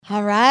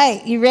All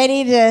right, you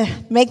ready to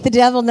make the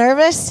devil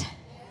nervous?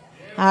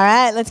 All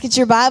right, let's get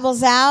your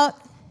Bibles out.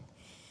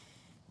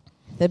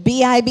 The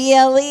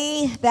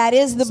Bible, that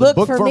is the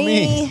book for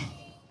me.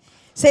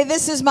 Say,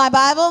 this is my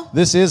Bible.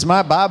 This is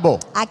my Bible.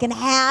 I can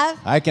have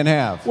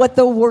what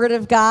the Word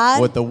of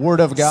God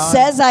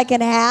says I can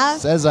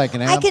have.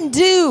 I can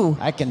do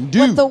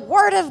what the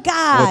Word of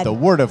God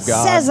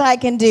says I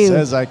can do.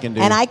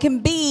 And I can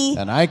be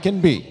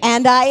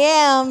and I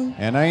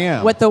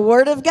am what the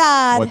Word of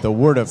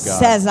God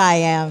says I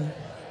am.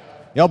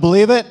 Y'all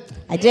believe it?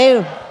 I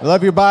do.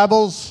 Love your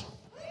Bibles.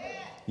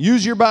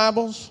 Use your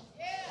Bibles.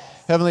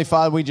 Heavenly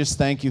Father, we just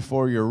thank you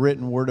for your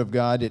written Word of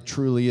God. It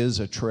truly is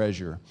a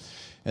treasure.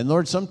 And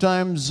Lord,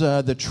 sometimes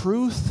the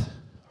truth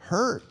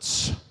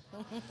hurts.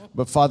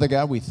 But Father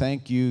God, we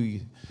thank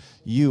you.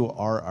 You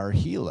are our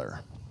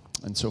healer.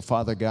 And so,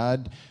 Father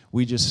God,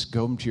 we just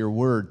go to your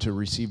word to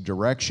receive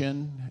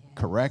direction,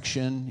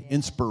 correction,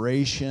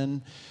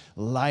 inspiration,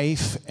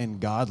 life,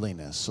 and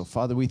godliness. So,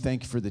 Father, we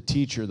thank you for the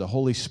teacher, the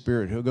Holy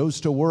Spirit, who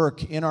goes to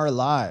work in our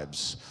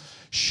lives,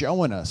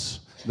 showing us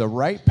the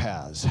right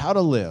paths, how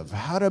to live,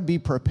 how to be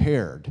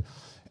prepared,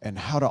 and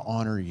how to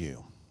honor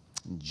you.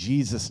 In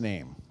Jesus'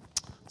 name.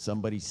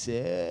 Somebody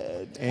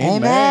said,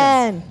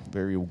 Amen.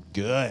 Very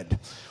good.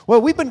 Well,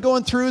 we've been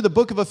going through the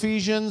Book of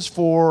Ephesians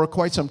for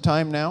quite some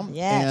time now.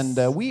 Yes.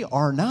 And we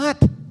are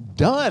not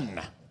done.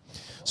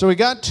 So we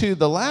got to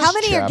the last chapter. How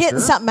many are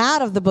getting something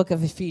out of the Book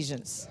of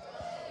Ephesians?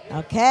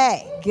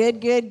 Okay.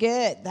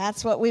 Good.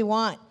 That's what we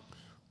want.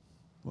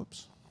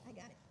 Whoops. I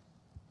got it.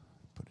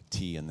 Put a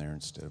T in there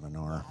instead of an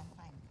R.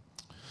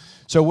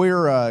 So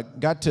we're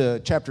got to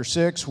chapter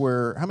 6,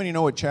 where, how many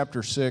know what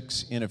chapter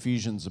 6 in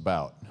Ephesians is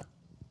about?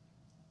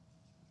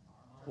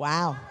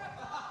 Wow.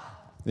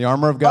 The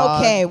armor of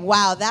God. Okay,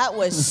 wow, that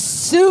was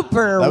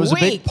super That was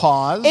weak. a big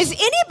pause. Is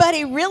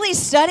anybody really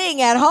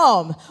studying at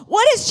home?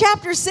 What has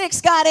chapter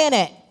 6 got in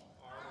it?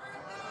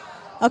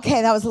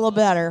 Okay, that was a little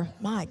better.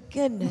 My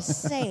goodness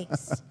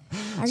sakes.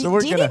 Do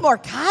you need more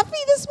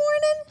coffee this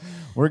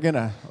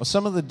morning?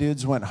 Some of the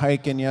dudes went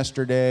hiking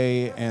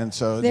yesterday, and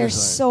so they're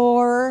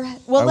sore.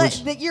 Well,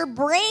 your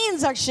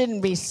brains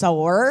shouldn't be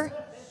sore.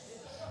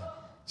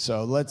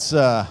 So let's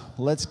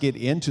get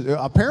into it.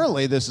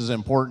 Apparently, this is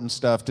important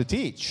stuff to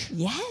teach.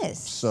 Yes.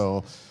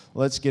 So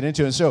let's get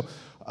into it. So,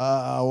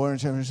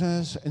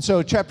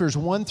 chapters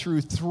 1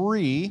 through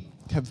 3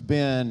 have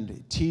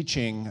been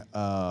teaching,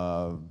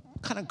 kind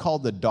of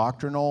called the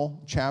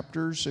doctrinal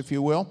chapters, if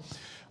you will.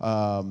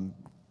 Doctrine,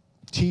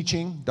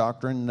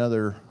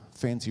 another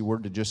fancy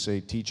word to just say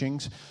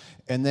teachings.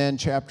 And then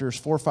chapters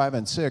 4, 5,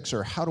 and 6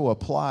 are how to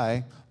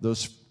apply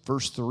those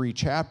first 3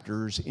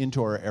 chapters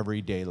into our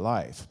everyday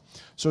life.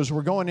 So as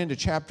we're going into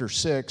chapter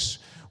 6,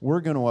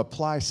 we're going to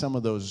apply some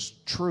of those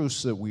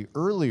truths that we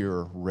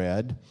earlier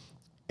read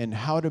and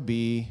how to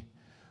be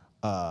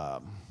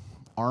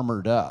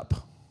armored up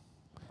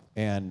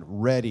and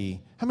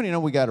ready. How many know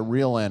we got a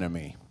real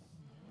enemy?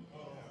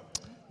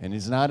 And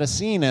he's not a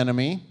seen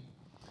enemy.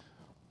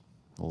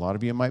 A lot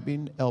of you might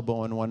be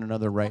elbowing one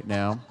another right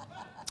now,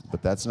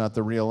 but that's not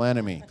the real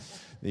enemy.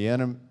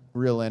 The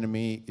real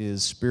enemy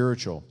is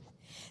spiritual.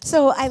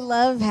 So I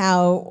love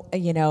how,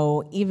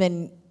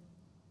 even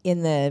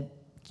in the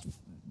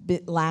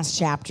last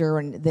chapter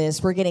and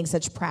this, we're getting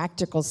such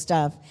practical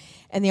stuff.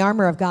 And the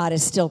armor of God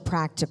is still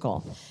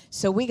practical.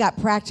 So we got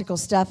practical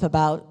stuff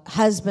about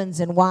husbands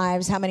and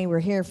wives. How many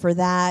were here for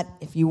that?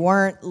 If you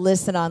weren't,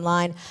 listen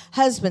online.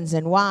 Husbands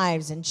and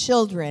wives and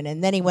children.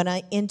 And then he went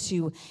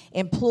into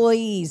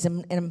employees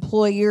and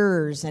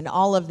employers and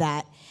all of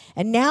that.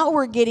 And now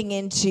we're getting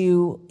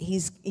into,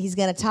 he's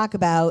going to talk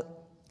about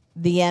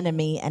the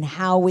enemy and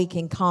how we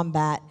can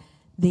combat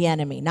the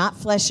enemy. Not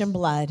flesh and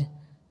blood,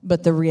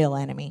 but the real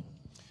enemy.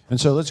 And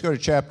so let's go to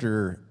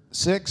chapter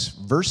 6,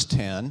 verse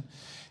 10.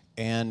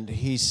 And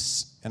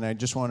I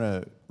just want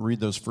to read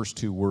those first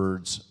 2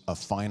 words, a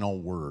final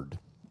word.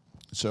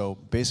 So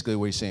basically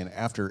what he's saying,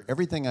 after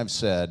everything I've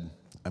said,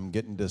 I'm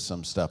getting to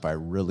some stuff I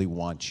really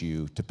want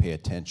you to pay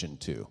attention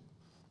to.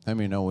 How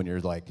many know when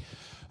you're like,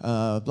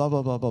 blah,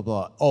 blah, blah, blah,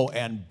 blah. Oh,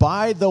 and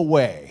by the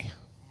way,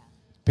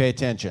 pay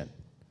attention.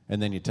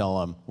 And then you tell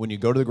them, when you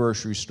go to the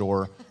grocery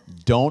store,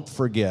 don't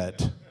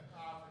forget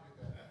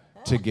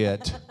to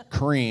get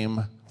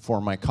cream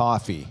for my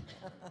coffee.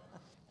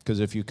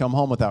 Because if you come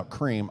home without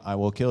cream, I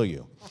will kill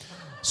you.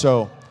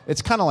 So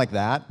it's kind of like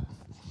that.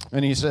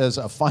 And he says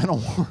a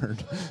final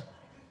word.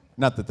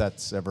 Not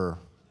that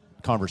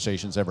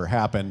conversations ever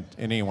happened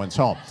in anyone's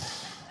home.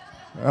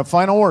 A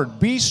final word.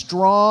 Be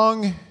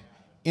strong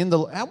in the...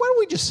 Why don't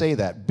we just say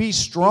that? Be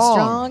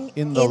strong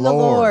in the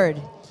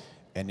Lord.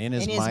 And in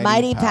his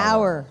mighty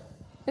power.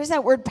 There's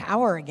that word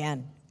power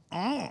again.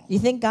 You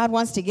think God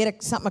wants to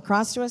get something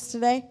across to us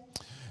today?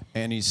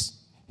 And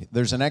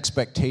there's an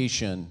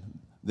expectation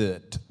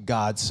that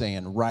God's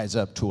saying, rise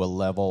up to a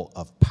level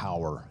of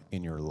power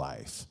in your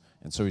life.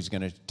 And so he's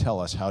going to tell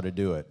us how to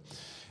do it.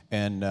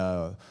 And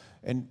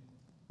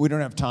we don't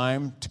have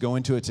time to go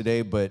into it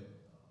today, but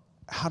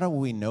how do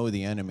we know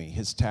the enemy,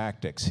 his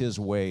tactics, his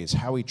ways,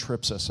 how he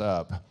trips us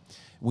up?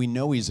 We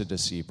know he's a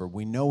deceiver.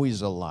 We know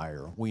he's a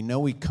liar. We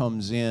know he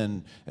comes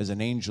in as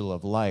an angel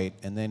of light,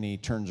 and then he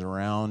turns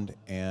around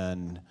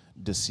and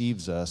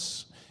deceives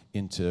us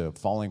into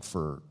falling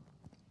for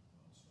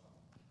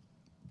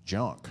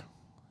junk.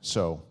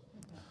 So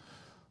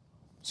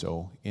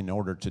in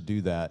order to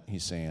do that,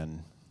 he's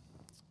saying,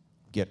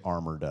 get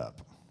armored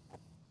up.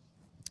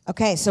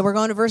 Okay, so we're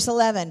going to verse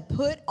 11.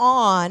 Put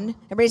on,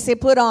 everybody say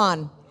put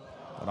on.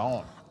 Put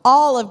on.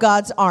 All of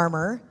God's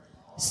armor,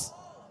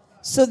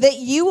 so that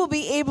you will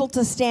be able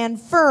to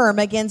stand firm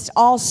against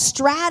all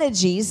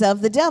strategies of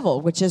the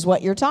devil, which is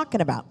what you're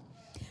talking about.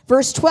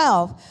 Verse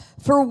 12,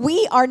 for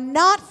we are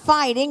not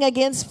fighting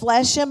against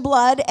flesh and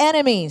blood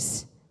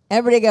enemies.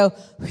 Everybody go,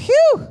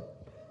 whew.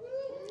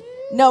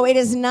 No, it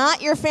is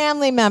not your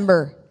family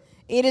member.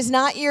 It is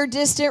not your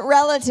distant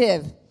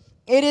relative.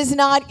 It is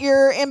not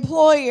your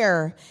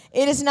employer.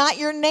 It is not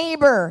your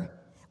neighbor.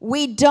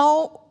 We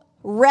don't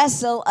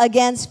wrestle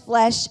against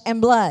flesh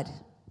and blood.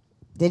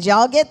 Did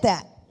y'all get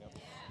that?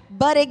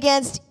 But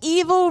against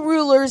evil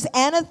rulers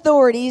and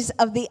authorities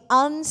of the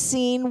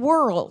unseen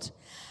world,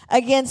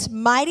 against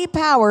mighty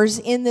powers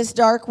in this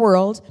dark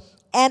world,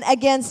 and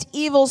against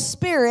evil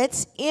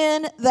spirits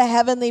in the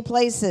heavenly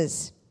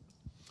places.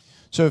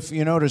 So if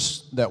you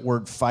notice that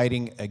word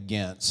fighting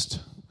against,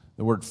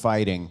 the word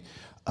fighting,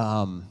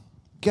 got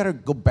to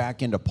go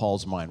back into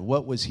Paul's mind.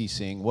 What was he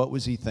seeing? What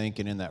was he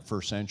thinking in that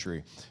first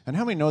century? And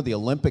how many know the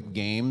Olympic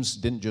Games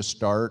didn't just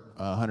start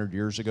 100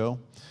 years ago?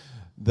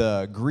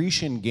 The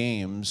Grecian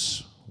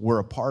Games were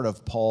a part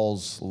of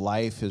Paul's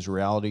life, his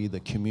reality, the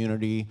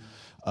community.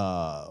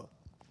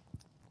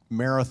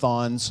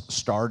 Marathons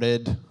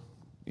started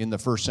in the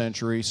first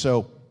century.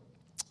 So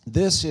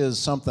this is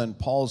something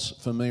Paul's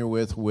familiar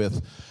with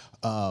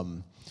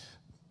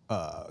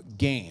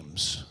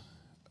games,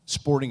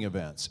 sporting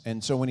events.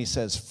 And so when he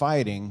says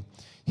fighting,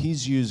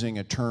 he's using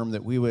a term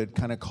that we would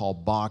kind of call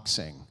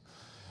boxing.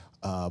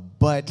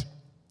 But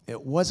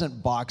it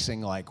wasn't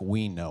boxing like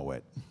we know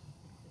it.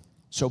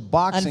 So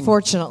boxing,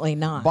 unfortunately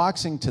not.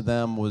 Boxing to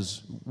them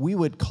was, we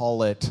would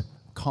call it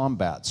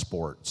combat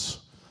sports.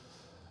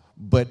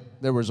 But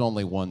there was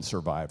only one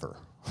survivor.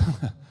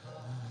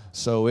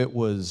 So it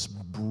was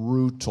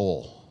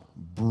brutal.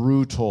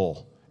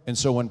 And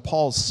so when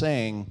Paul's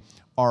saying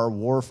our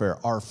warfare,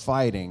 our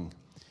fighting,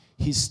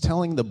 he's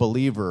telling the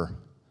believer,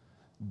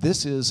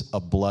 this is a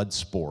blood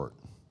sport,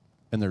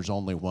 and there's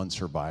only one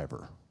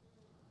survivor.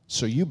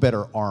 So you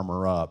better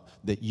armor up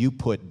that you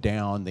put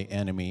down the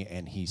enemy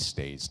and he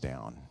stays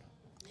down.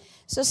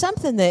 So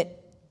something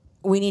that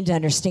we need to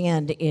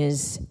understand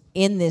is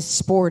in this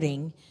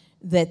sporting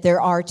that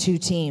there are two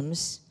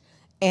teams,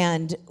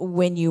 and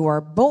when you are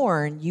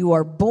born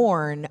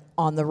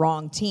on the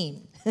wrong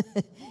team.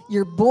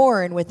 You're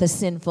born with a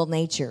sinful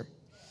nature.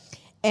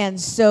 And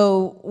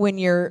so when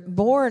you're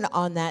born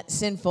on that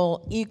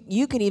sinful,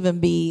 you can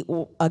even be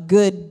a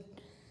good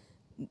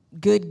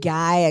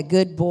guy, a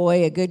good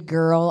boy, a good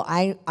girl.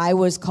 I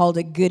was called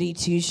a goody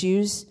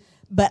two-shoes,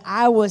 but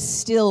I was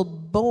still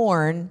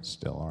born.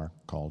 Still are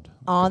called.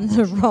 On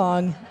the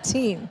wrong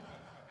team.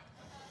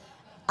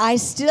 I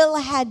still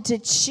had to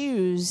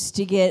choose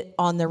to get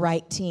on the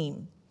right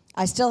team.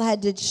 I still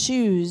had to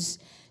choose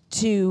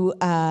to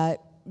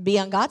be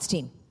on God's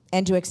team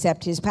and to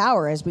accept his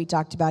power, as we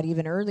talked about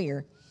even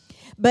earlier.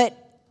 But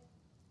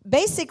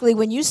basically,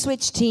 when you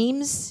switch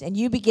teams and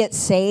you get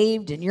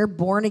saved and you're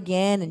born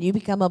again and you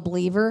become a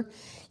believer,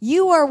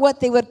 you are what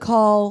they would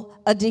call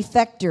a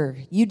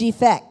defector. You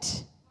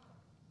defect.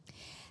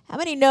 How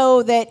many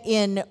know that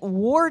in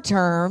war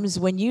terms,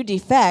 when you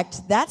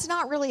defect, that's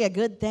not really a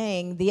good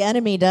thing? The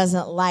enemy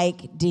doesn't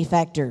like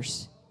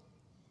defectors.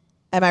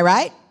 Am I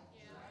right?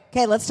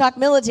 Okay, let's talk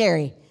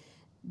military.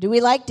 Do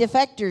we like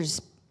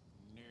defectors?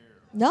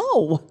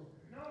 No.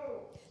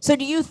 So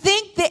do you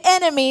think the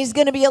enemy is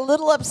going to be a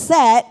little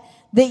upset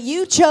that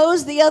you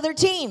chose the other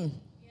team?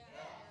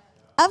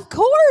 Of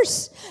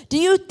course. Do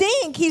you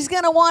think he's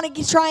going to want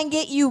to try and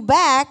get you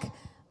back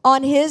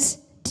on his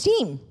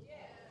team?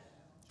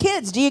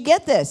 Kids, do you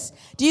get this?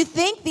 Do you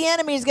think the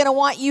enemy is going to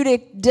want you to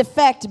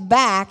defect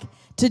back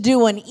to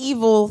doing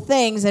evil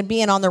things and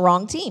being on the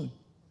wrong team?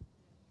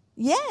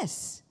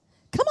 Yes.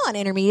 Come on,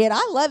 intermediate.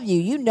 I love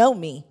you. You know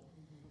me.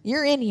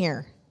 You're in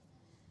here.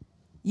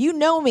 You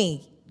know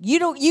me. You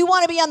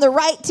want to be on the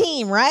right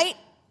team, right?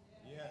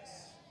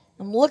 Yes.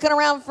 I'm looking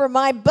around for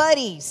my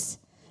buddies.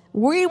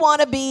 We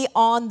want to be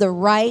on the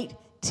right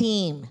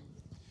team.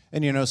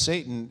 And you know,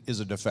 Satan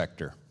is a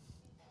defector.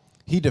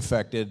 He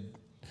defected,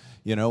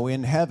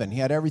 in heaven. He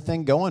had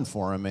everything going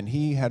for him, and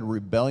he had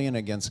rebellion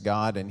against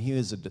God, and he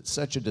is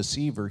such a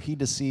deceiver. He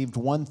deceived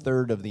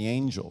 1/3 of the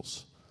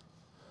angels.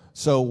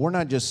 So we're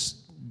not just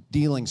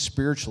dealing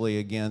spiritually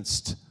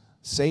against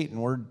Satan.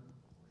 We're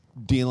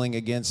dealing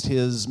against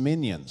his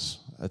minions,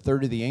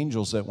 1/3 of the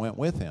angels that went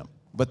with him.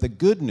 But the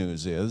good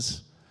news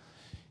is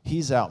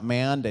he's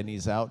outmanned and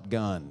he's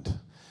outgunned,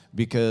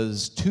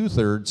 because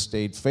 2/3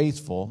 stayed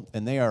faithful,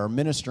 and they are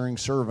ministering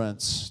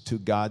servants to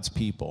God's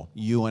people,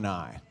 you and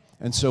I.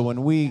 And so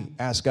when we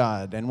ask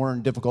God and we're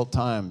in difficult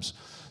times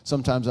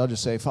sometimes I'll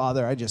just say,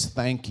 Father, I just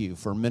thank you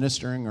for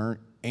ministering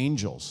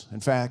angels. In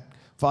fact,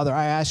 Father,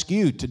 I ask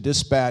you to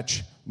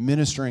dispatch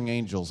ministering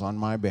angels on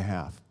my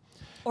behalf.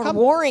 Or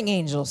warring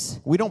angels.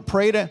 We don't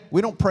pray to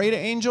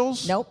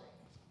angels. Nope.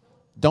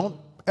 Don't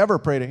ever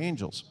pray to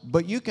angels.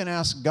 But you can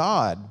ask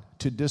God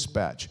to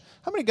dispatch.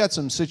 How many got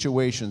some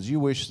situations you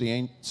wish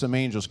some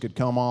angels could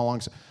come all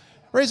along?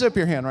 Raise up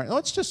your hand, right?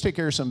 Let's just take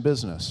care of some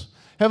business.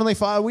 Heavenly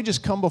Father, we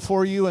just come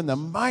before you in the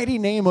mighty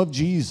name of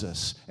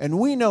Jesus. And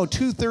we know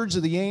 2/3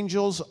 of the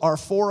angels are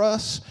for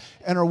us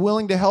and are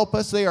willing to help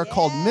us. They are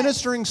called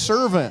ministering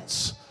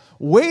servants,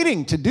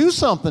 waiting to do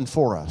something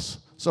for us.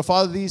 So,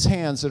 Father, these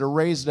hands that are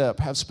raised up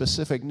have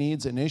specific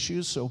needs and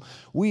issues. So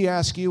we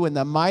ask you in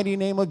the mighty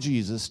name of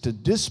Jesus to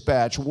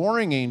dispatch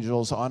warring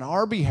angels on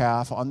our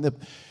behalf, on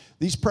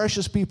these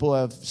precious people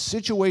have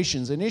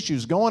situations and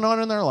issues going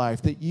on in their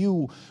life, that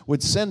you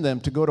would send them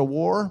to go to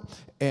war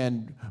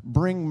and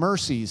bring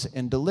mercies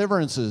and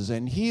deliverances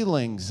and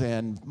healings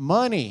and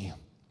money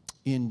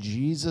in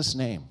Jesus'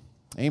 name.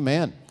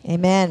 Amen.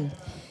 Amen.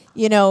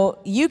 You know,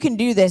 you can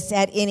do this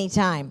at any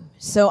time.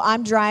 So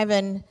I'm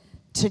driving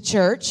to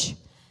church,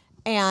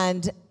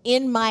 and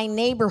in my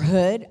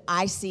neighborhood,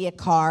 I see a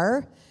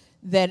car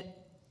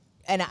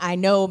and I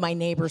know my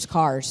neighbor's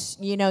cars.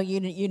 You know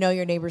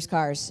your neighbor's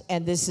cars.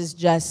 And this is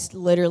just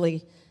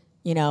literally,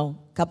 a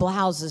couple of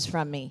houses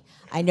from me.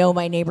 I know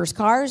my neighbor's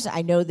cars.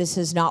 I know this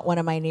is not one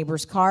of my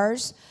neighbor's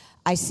cars.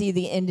 I see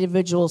the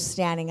individual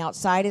standing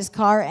outside his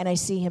car, and I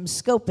see him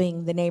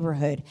scoping the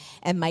neighborhood.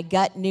 And my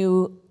gut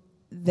knew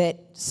that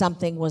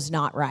something was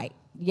not right.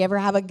 You ever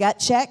have a gut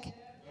check?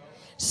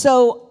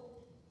 So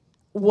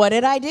what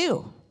did I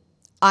do?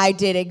 I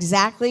did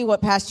exactly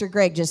what Pastor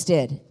Greg just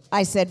did.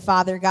 I said,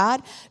 Father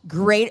God,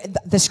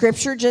 the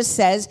scripture just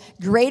says,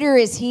 greater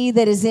is he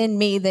that is in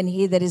me than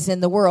he that is in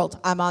the world.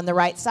 I'm on the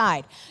right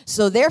side.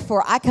 So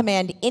therefore, I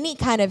command any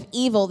kind of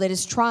evil that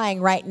is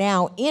trying right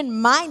now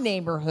in my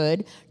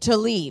neighborhood to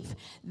leave.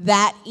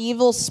 That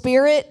evil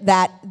spirit,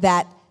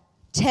 that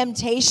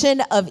temptation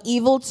of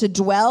evil to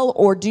dwell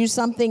or do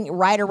something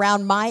right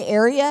around my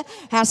area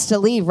has to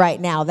leave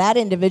right now. That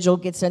individual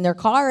gets in their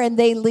car and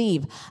they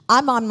leave.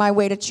 I'm on my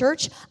way to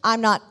church.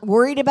 I'm not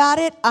worried about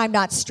it. I'm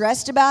not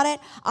stressed about it.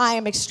 I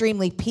am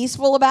extremely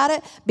peaceful about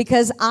it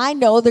because I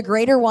know the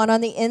greater one on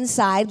the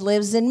inside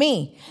lives in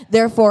me.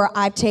 Therefore,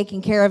 I've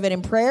taken care of it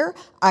in prayer.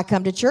 I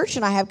come to church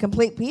and I have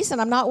complete peace and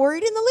I'm not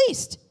worried in the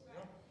least.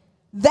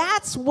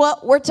 That's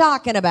what we're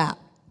talking about.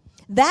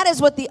 That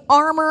is what the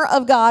armor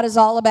of God is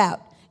all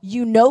about.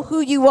 You know who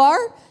you are,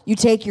 you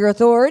take your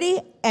authority,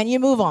 and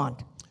you move on.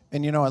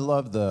 And I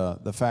love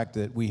the fact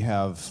that we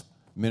have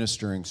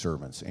ministering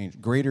servants.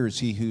 Greater is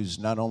he who's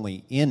not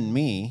only in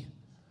me,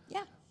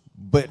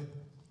 but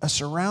a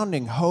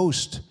surrounding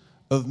host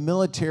of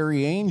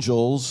military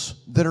angels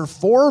that are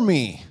for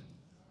me.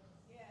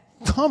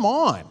 Come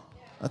on.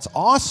 That's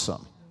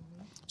awesome.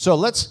 So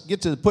let's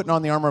get to putting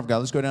on the armor of God.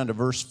 Let's go down to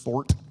verse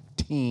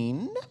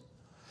 14.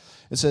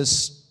 It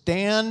says,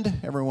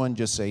 stand. Everyone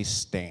just say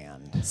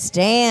stand.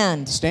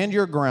 Stand. Stand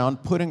your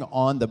ground, putting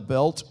on the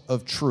belt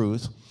of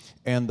truth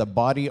and the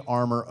body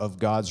armor of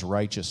God's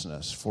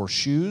righteousness. For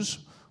shoes,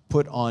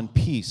 put on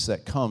peace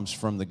that comes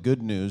from the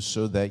good news,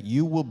 so that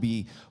you will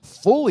be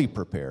fully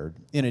prepared.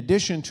 In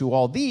addition to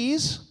all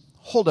these,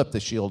 hold up the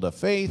shield of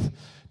faith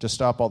to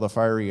stop all the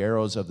fiery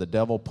arrows of the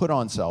devil. Put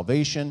on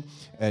salvation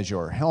as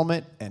your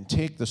helmet, and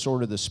take the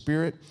sword of the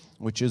Spirit,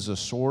 which is the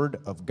sword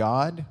of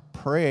God.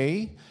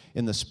 Pray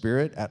in the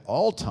Spirit at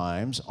all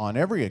times, on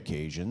every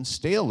occasion.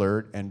 Stay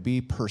alert and be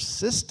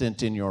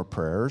persistent in your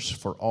prayers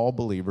for all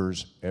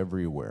believers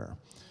everywhere.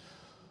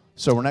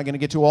 So we're not going to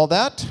get to all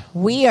that.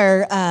 We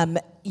are,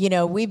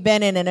 we've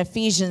been in an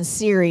Ephesians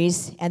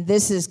series, and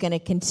this is going to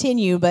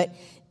continue, but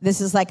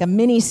this is like a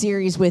mini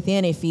series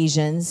within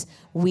Ephesians.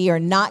 We are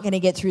not going to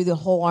get through the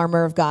whole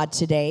armor of God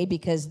today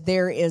because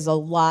there is a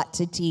lot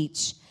to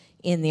teach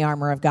in the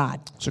armor of God.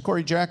 So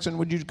Corey Jackson,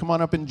 would you come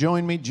on up and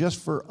join me just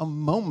for a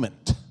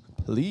moment?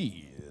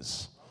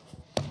 Please.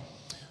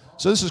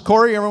 So this is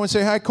Corey. Everyone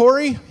say hi,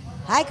 Corey.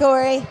 Hi,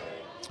 Corey.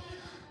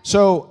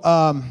 So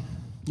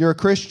you're a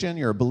Christian.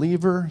 You're a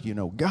believer. You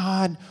know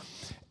God.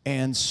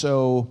 And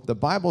so the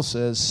Bible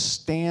says,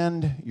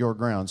 stand your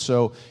ground.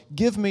 So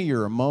give me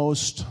your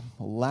most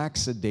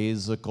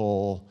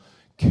lackadaisical,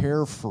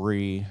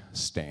 carefree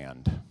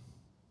stand.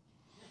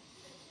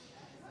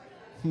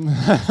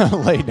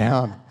 Lay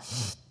down.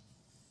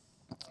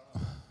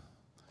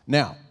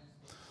 Now,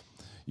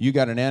 you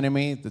got an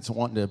enemy that's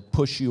wanting to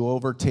push you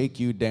over,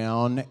 take you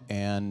down,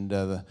 and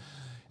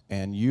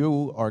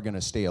you are going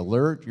to stay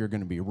alert. You're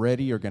going to be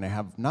ready. You're going to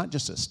have not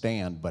just a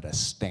stand, but a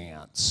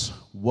stance.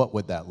 What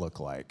would that look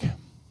like?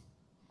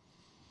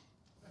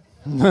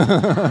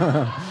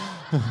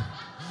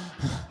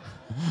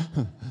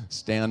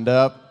 Stand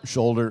up,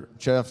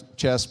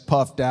 chest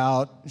puffed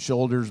out,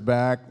 shoulders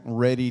back,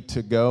 ready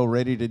to go,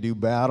 ready to do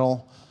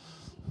battle.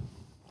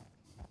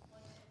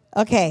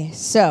 Okay,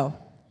 so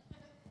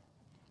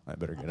I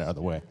better get out of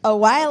the way. A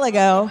while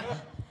ago,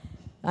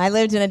 I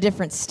lived in a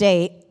different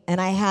state, and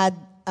I had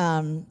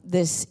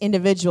this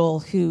individual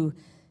who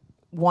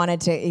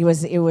wanted to.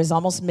 It was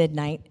almost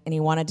midnight, and he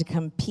wanted to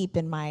come peep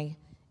in my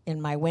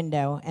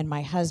window, and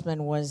my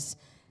husband was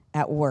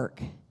at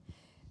work.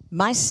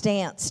 My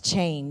stance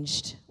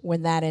changed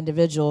when that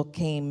individual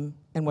came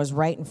and was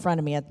right in front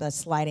of me at the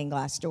sliding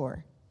glass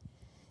door.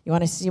 You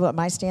want to see what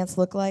my stance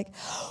looked like?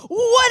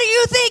 What do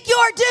you think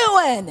you're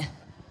doing?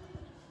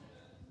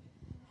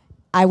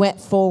 I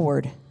went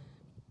forward.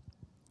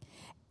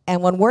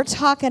 And when we're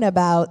talking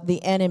about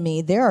the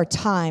enemy, there are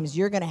times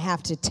you're going to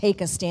have to take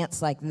a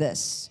stance like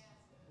this.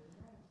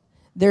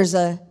 There's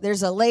a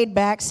laid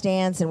back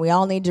stance, and we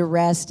all need to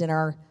rest in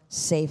our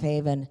safe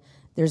haven.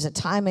 There's a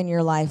time in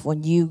your life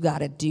when you got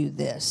to do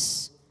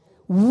this.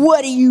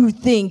 What do you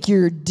think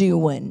you're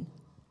doing?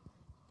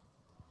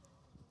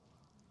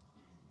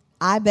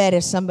 I bet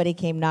if somebody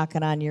came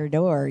knocking on your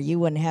door, you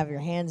wouldn't have your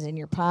hands in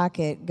your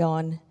pocket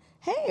going,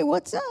 hey,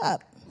 what's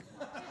up?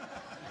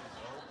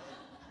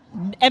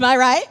 Am I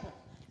right?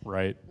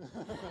 Right.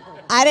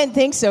 I didn't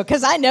think so,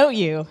 because I know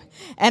you,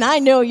 and I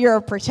know you're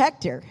a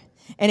protector.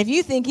 And if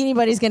you think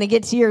anybody's going to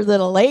get to your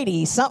little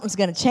lady, something's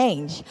going to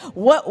change.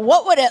 What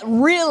would it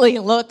really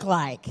look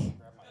like?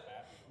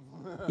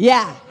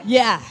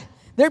 Yeah.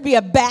 There'd be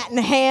a bat in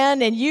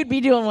hand, and you'd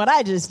be doing what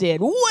I just did.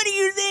 What do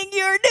you think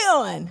you're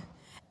doing?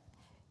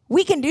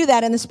 We can do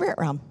that in the spirit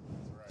realm.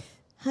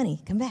 Honey,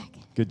 come back.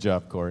 Good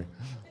job, Corey.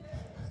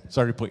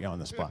 Sorry to put you on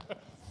the spot.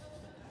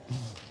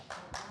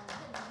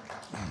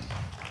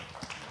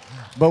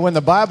 But when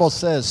the Bible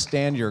says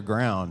stand your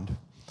ground,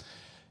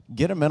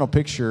 get a mental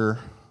picture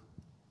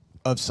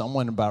of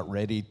someone about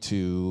ready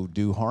to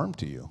do harm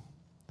to you.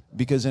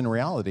 Because in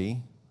reality,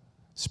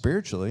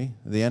 spiritually,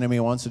 the enemy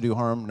wants to do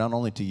harm not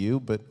only to you,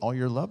 but all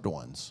your loved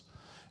ones.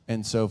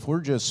 And so if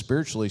we're just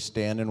spiritually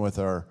standing with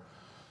our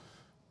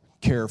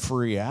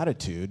carefree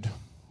attitude,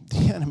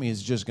 the enemy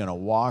is just going to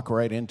walk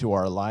right into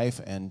our life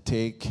and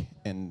take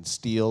and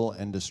steal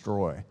and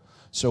destroy.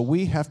 So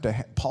we have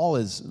to, Paul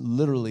is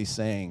literally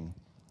saying,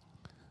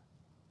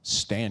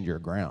 stand your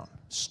ground,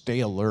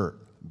 stay alert,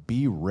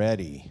 be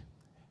ready,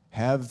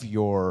 have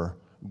your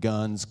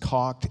guns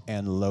cocked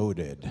and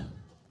loaded.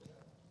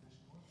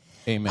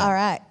 Amen. All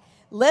right.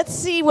 Let's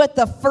see what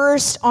the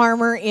first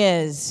armor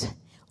is.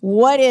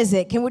 What is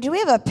it? Do we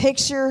have a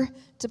picture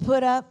to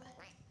put up?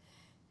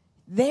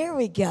 There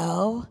we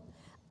go.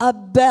 A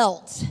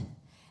belt.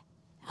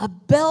 A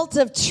belt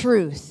of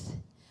truth.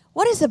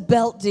 What does a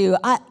belt do?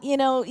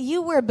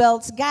 You wear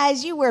belts.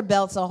 Guys, you wear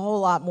belts a whole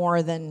lot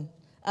more than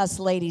us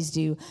ladies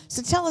do.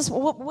 So tell us,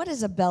 what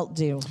does a belt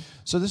do?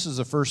 So this is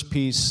the first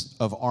piece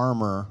of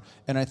armor,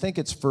 and I think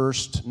it's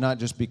first not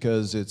just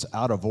because it's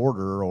out of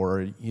order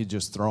or he's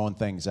just throwing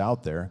things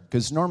out there,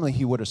 because normally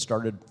he would have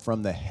started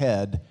from the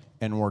head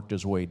and worked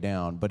his way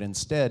down, but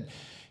instead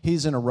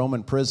he's in a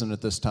Roman prison at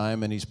this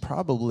time, and he's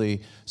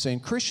probably saying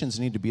Christians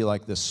need to be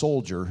like this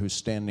soldier who's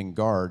standing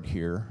guard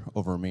here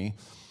over me.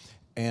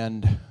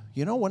 And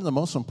one of the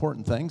most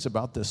important things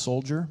about this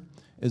soldier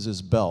is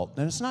his belt.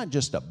 And it's not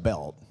just a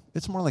belt.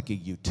 It's more like a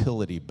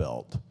utility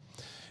belt.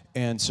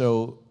 And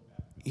so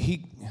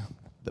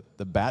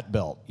the bat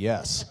belt,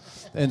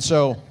 yes. And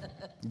so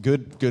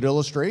good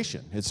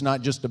illustration. It's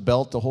not just a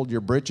belt to hold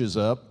your britches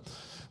up,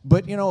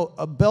 but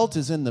a belt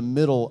is in the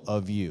middle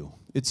of you.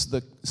 It's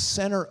the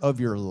center of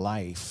your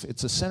life.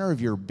 It's the center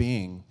of your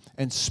being.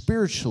 And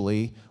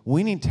spiritually,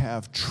 we need to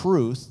have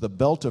truth, the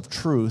belt of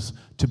truth,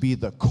 to be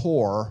the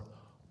core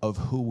of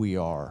who we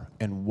are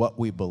and what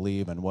we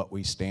believe and what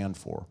we stand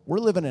for. We're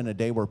living in a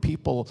day where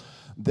people,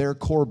 their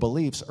core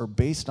beliefs are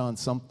based on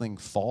something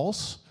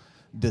false,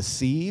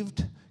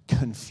 deceived,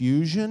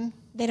 confusion.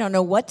 They don't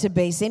know what to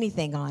base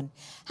anything on.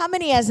 How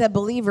many, as a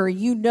believer,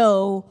 you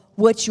know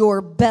what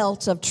your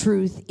belt of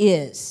truth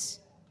is?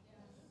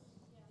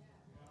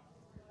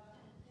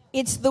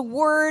 It's the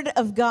Word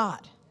of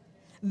God.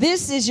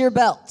 This is your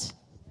belt,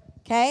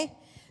 okay?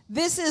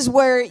 This is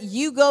where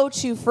you go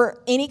to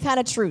for any kind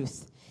of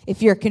truth.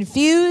 If you're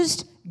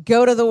confused,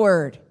 go to the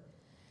Word.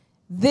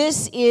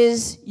 This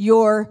is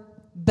your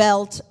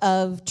belt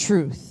of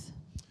truth.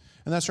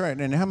 And that's right.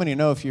 And how many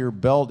know if your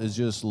belt is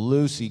just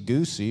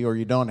loosey-goosey or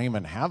you don't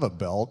even have a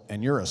belt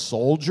and you're a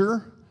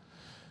soldier,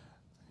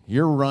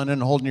 you're running,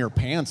 holding your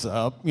pants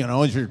up,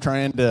 as you're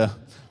trying to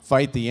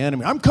fight the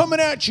enemy. I'm coming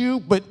at you,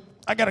 but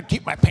I got to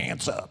keep my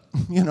pants up,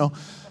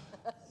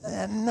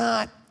 And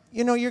not,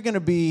 you're going to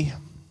be,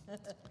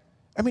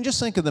 just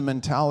think of the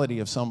mentality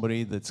of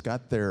somebody that's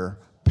got their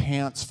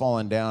pants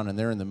falling down and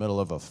they're in the middle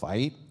of a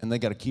fight and they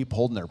got to keep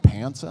holding their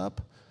pants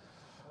up.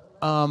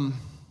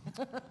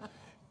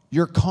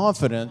 Your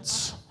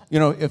confidence,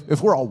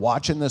 if we're all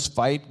watching this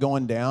fight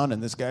going down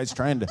and this guy's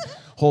trying to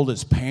hold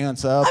his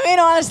pants up.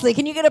 Honestly,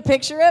 can you get a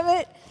picture of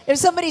it? If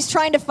somebody's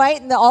trying to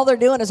fight and all they're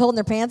doing is holding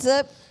their pants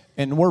up.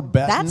 And we're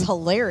betting. That's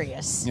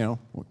hilarious.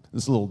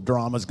 This little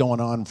drama's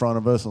going on in front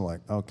of us. I'm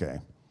like, okay,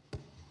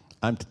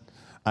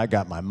 I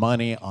got my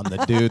money on the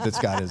dude that's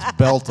got his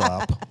belt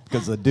up,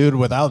 because the dude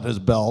without his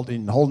belt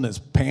and holding his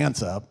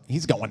pants up,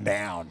 he's going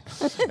down.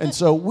 And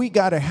so we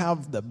got to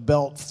have the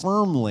belt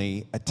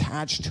firmly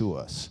attached to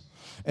us.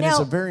 And it's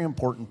a very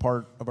important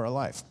part of our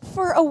life.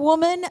 For a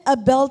woman, a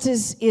belt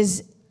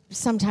is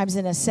sometimes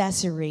an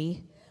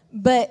accessory,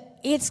 but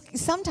it's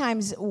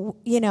sometimes,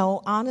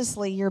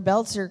 honestly, your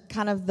belts are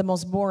kind of the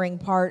most boring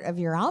part of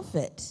your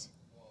outfit.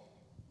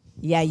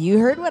 Yeah, you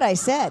heard what I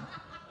said.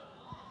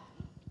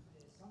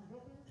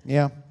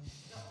 Yeah.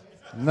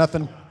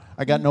 Nothing.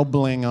 I got no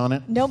bling on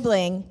it. No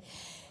bling.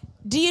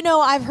 Do you know,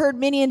 I've heard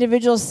many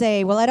individuals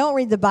say, well, I don't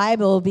read the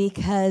Bible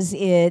because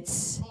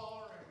it's...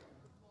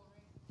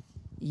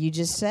 You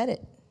just said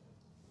it.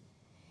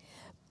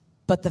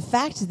 But the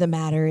fact of the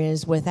matter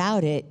is,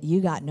 without it, you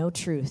got no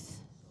truth.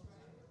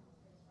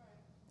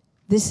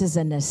 This is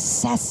a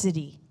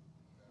necessity.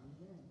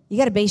 You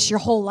got to base your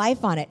whole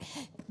life on it.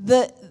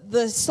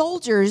 The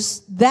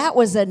soldiers, that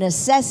was a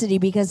necessity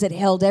because it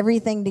held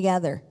everything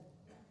together.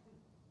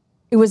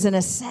 It was a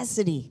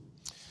necessity.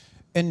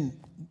 And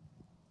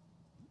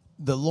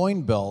the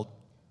loin belt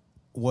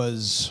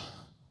was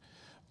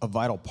a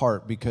vital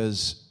part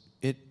because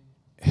it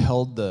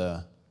held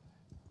the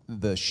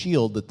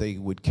shield that they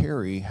would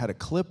carry, had a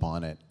clip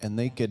on it, and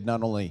they could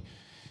not only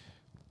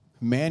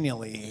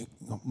manually,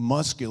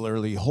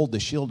 muscularly hold the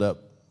shield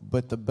up,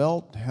 but the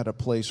belt had a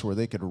place where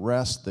they could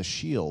rest the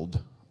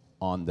shield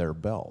on their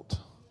belt.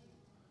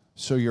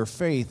 So your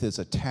faith is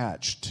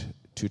attached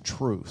to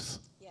truth.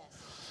 Yes.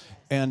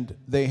 And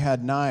they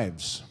had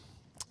knives,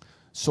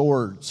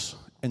 swords,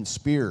 and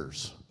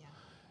spears. Yeah.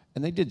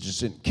 And they just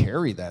didn't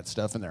carry that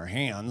stuff in their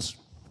hands,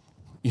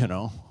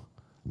 No,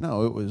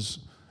 it was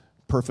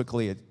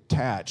perfectly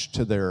attached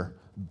to their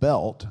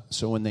belt.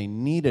 So when they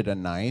needed a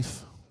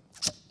knife,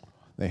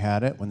 they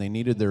had it. When they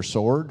needed their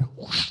sword.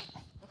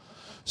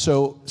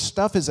 So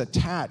stuff is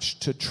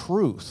attached to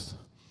truth.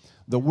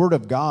 The Word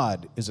of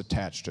God is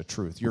attached to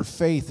truth. Your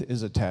faith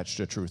is attached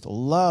to truth.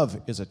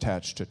 Love is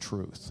attached to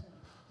truth.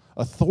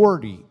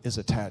 Authority is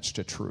attached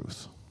to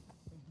truth.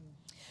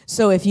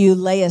 So if you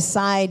lay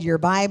aside your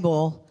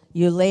Bible,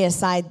 you lay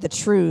aside the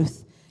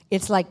truth,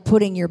 it's like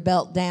putting your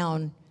belt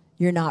down.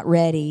 You're not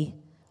ready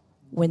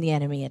when the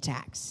enemy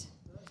attacks.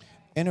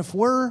 And if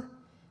we're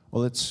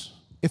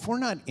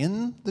not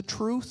in the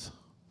truth,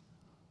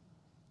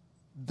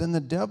 then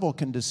the devil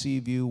can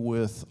deceive you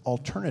with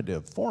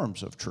alternative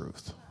forms of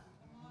truth.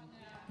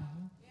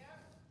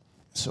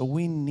 So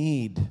we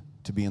need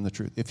to be in the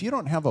truth. If you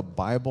don't have a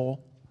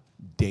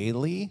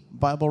daily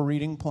Bible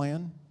reading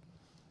plan,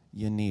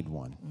 you need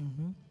one.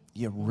 Mm-hmm.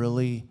 You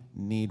really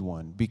need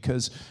one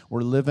because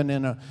we're living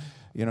in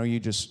you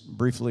just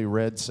briefly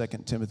read 2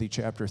 Timothy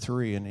chapter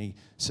 3, and he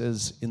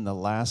says, in the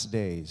last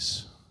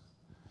days,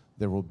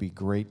 there will be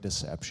great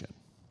deception.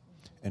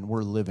 And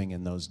we're living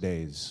in those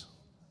days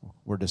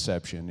where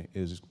deception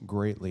is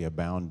greatly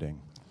abounding.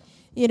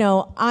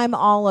 I'm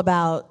all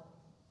about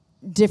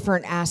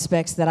different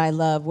aspects that I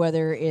love,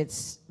 whether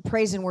it's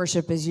praise and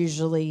worship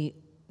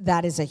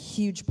that is a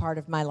huge part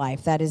of my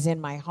life. That is in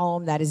my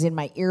home. That is in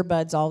my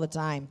earbuds all the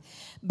time.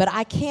 But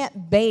I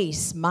can't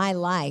base my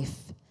life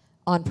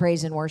on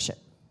praise and worship.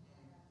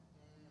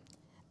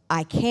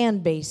 I can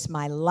base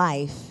my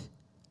life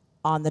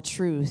on the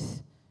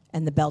truth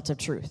and the belt of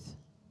truth.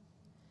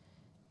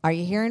 Are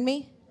you hearing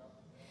me?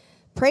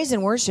 Praise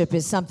and worship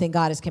is something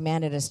God has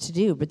commanded us to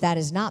do, but that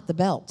is not the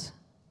belt.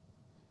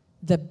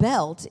 The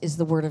belt is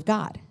the Word of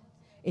God.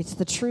 It's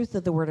the truth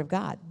of the Word of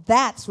God.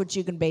 That's what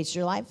you can base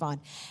your life on.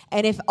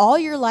 And if all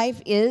your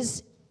life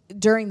is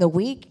during the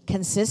week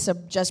consists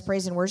of just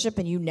praise and worship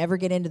and you never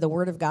get into the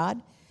Word of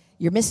God,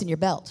 you're missing your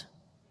belt.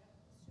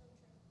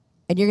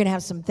 And you're going to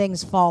have some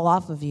things fall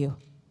off of you.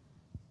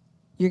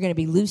 You're going to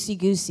be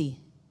loosey-goosey.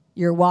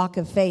 Your walk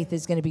of faith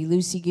is going to be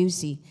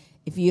loosey-goosey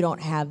if you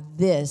don't have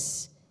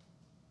this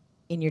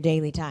in your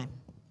daily time.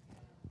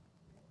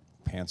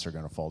 Pants are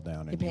going to fall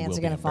down. Your pants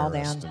are going to fall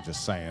down. I'm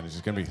just saying, it's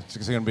going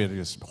to be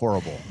just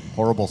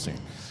horrible scene.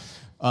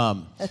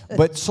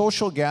 But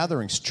social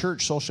gatherings,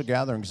 church social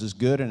gatherings, as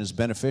good and as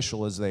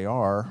beneficial as they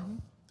are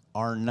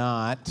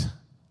not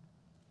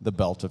the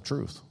belt of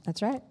truth.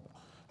 That's right.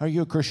 Are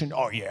you a Christian?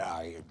 Oh yeah,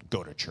 I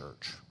go to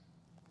church.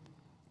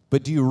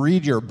 But do you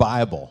read your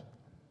Bible?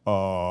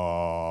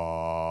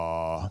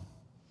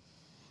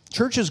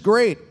 Church is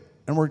great.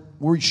 And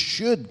we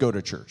should go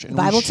to church. And the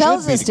Bible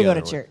tells us to go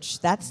to church.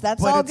 That's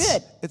all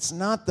good. It's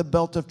not the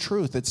belt of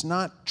truth. It's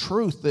not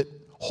truth that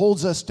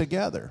holds us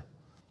together.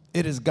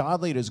 It is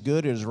godly, it is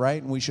good, it is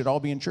right, and we should all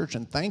be in church.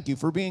 And thank you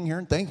for being here,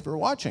 and thank you for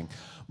watching.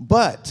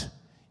 But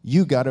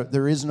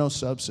there is no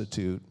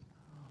substitute.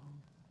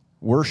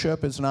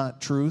 Worship is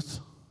not truth.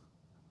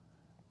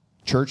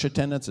 Church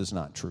attendance is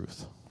not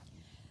truth.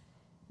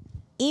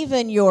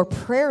 Even your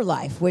prayer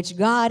life, which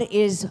God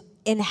is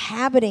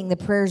inhabiting the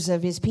prayers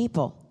of His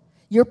people.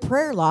 Your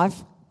prayer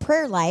life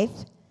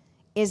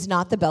is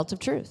not the belt of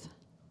truth.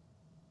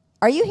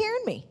 Are you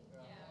hearing me?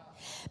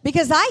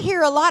 Because I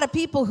hear a lot of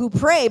people who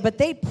pray, but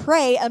they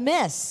pray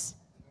amiss.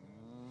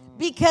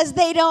 Because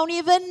they don't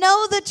even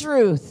know the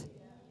truth.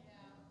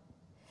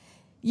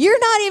 You're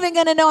not even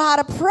going to know how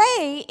to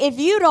pray if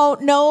you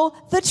don't know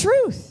the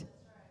truth.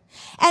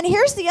 And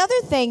here's the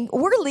other thing.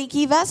 We're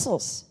leaky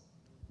vessels.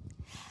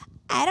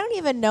 I don't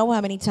even know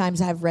how many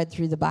times I've read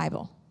through the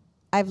Bible.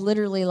 I've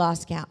literally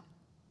lost count.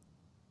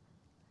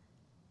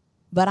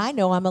 But I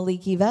know I'm a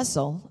leaky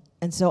vessel,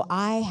 and so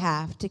I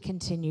have to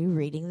continue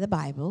reading the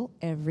Bible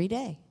every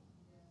day.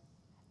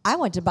 I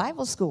went to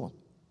Bible school,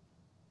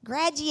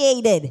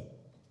 graduated,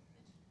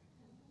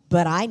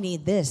 but I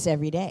need this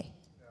every day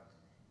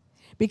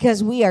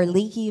because we are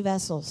leaky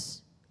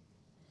vessels,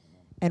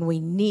 and we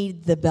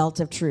need the belt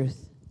of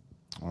truth.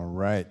 All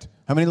right.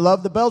 How many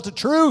love the belt of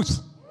truth?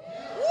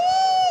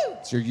 Woo!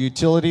 It's your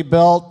utility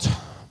belt.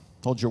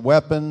 Holds your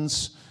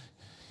weapons,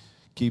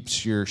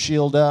 keeps your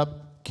shield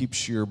up,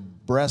 keeps your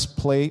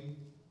breastplate,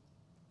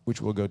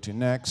 which we'll go to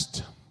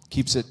next,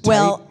 keeps it tight.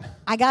 Well,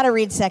 I got to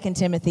read 2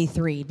 Timothy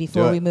 3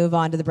 before we move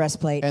on to the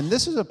breastplate. And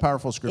this is a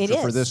powerful scripture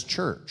for this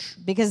church.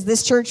 Because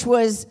this church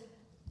was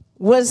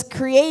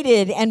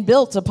created and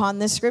built upon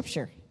this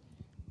scripture.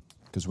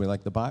 Because we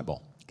like the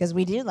Bible. Because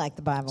we do like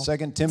the Bible. 2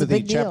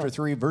 Timothy chapter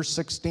 3, verse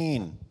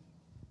 16.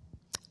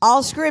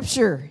 All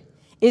scripture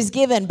is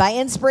given by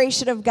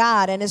inspiration of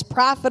God and is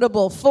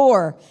profitable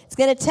for. It's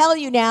going to tell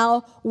you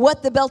now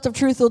what the belt of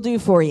truth will do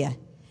for you.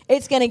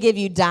 It's going to give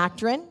you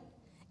doctrine.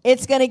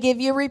 It's going to give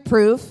you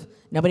reproof.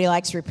 Nobody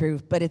likes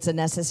reproof, but it's a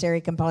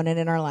necessary component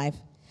in our life.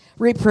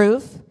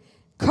 Reproof,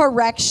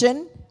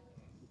 correction,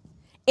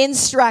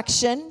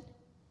 instruction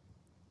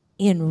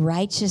in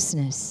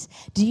righteousness.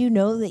 Do you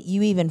know that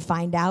you even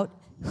find out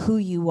who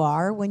you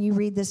are when you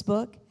read this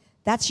book?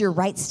 That's your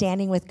right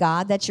standing with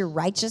God. That's your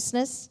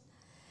righteousness.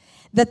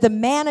 That the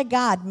man of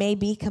God may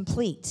be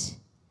complete,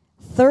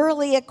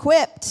 thoroughly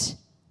equipped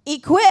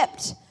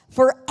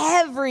for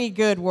every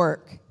good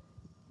work.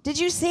 Did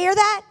you hear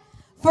that?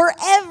 For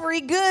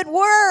every good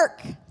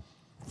work,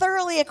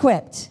 thoroughly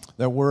equipped.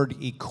 That word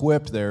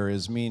equipped there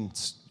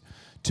means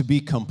to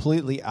be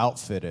completely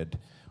outfitted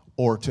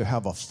or to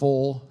have a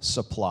full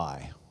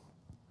supply.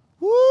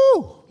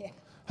 Woo! Yeah.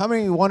 How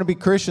many want to be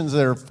Christians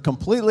that are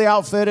completely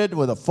outfitted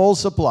with a full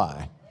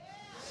supply?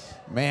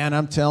 Man,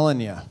 I'm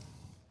telling you.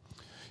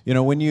 You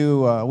know, when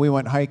we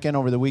went hiking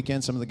over the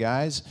weekend, some of the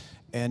guys,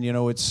 and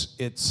it's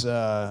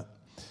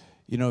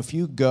if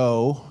you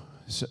go,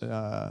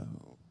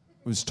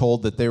 was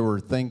told that they were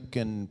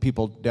thinking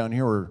people down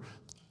here were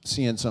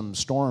seeing some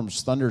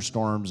storms,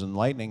 thunderstorms and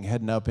lightning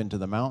heading up into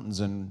the mountains,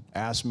 and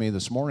asked me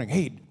this morning,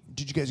 "Hey,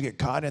 did you guys get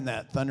caught in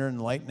that thunder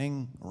and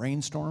lightning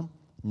rainstorm?"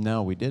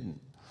 No, we didn't,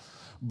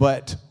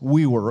 but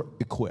we were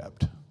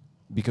equipped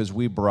because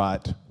we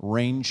brought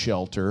rain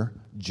shelter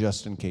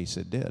just in case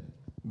it did.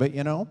 But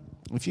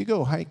if you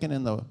go hiking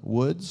in the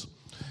woods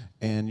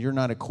and you're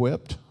not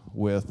equipped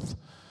with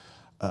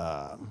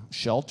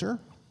shelter,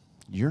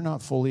 you're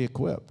not fully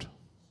equipped.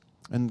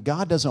 And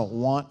God doesn't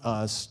want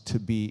us to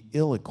be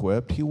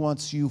ill-equipped. He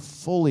wants you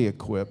fully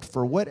equipped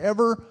for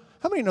whatever.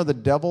 How many know the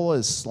devil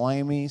is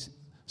slimy,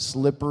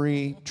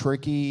 slippery,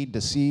 tricky,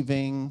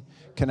 deceiving,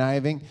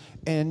 conniving?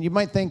 And you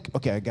might think,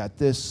 okay, I got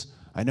this.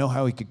 I know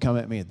how he could come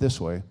at me this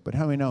way. But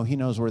how many know he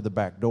knows where the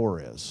back door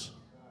is?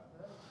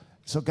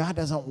 So God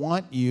doesn't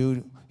want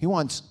you. He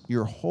wants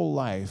your whole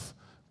life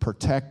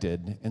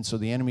protected, and so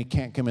the enemy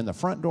can't come in the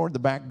front door, the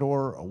back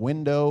door, a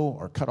window,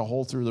 or cut a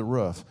hole through the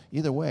roof.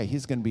 Either way,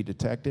 he's going to be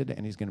detected,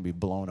 and he's going to be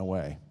blown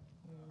away.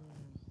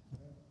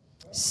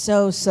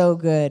 So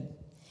good.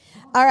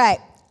 All right,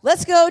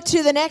 let's go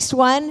to the next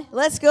one.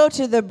 Let's go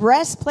to the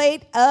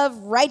breastplate of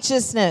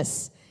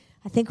righteousness.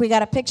 I think we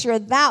got a picture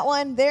of that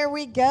one. There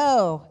we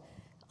go.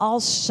 All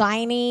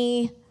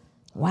shiny.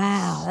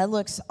 Wow, that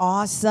looks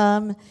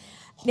awesome.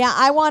 Now,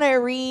 I want to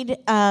read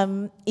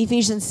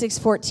Ephesians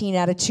 6:14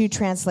 out of two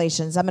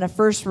translations. I'm going to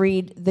first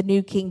read the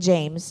New King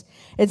James.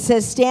 It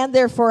says, "Stand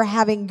therefore,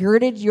 having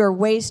girded your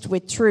waist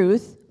with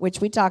truth,"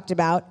 which we talked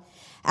about,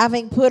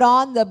 "having put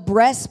on the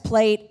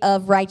breastplate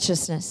of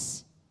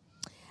righteousness."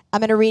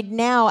 I'm going to read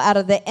now out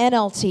of the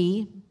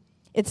NLT.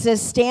 It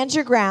says, "Stand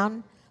your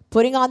ground,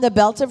 putting on the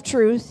belt of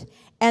truth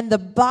and the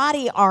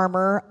body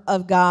armor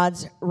of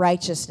God's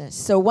righteousness."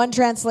 So one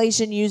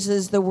translation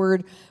uses the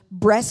word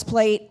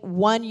breastplate,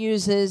 one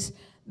uses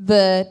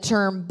the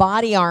term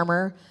body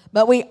armor,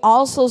 but we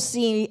also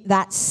see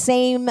that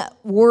same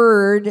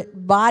word,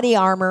 body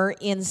armor,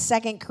 in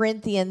 2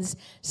 Corinthians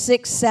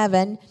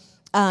 6:7.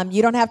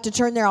 You don't have to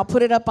turn there. I'll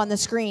put it up on the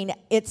screen.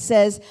 It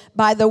says,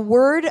 "By the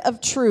word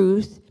of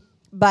truth,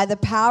 by the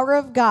power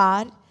of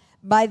God,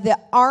 by the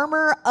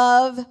armor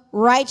of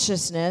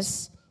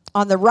righteousness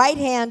on the right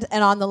hand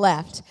and on the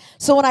left."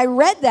 So when I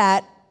read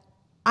that,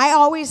 I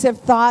always have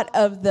thought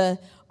of the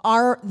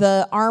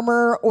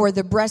armor or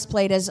the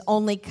breastplate as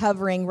only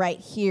covering right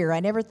here. I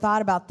never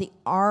thought about the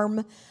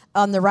arm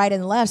on the right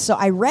and the left. So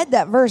I read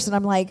that verse and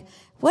I'm like,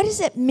 what does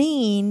it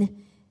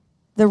mean,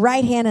 the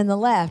right hand and the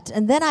left?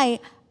 And then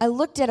I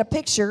looked at a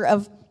picture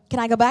of, can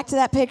I go back to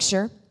that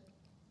picture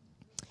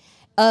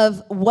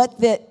of what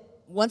that,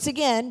 once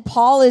again,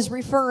 Paul is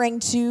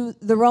referring to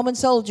the Roman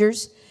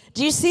soldiers.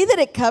 Do you see that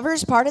it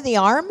covers part of the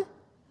arm?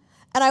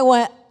 And I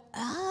went,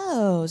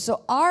 oh,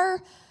 so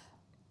our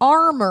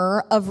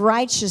armor of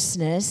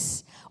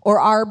righteousness,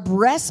 or our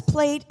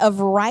breastplate of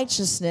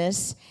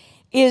righteousness,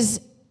 is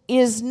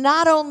is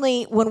not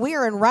only when we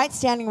are in right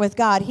standing with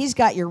God, he's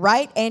got your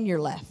right and your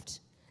left.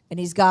 And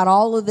he's got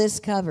all of this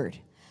covered.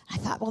 I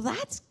thought, well,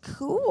 that's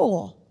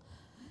cool.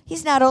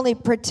 He's not only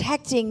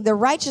protecting the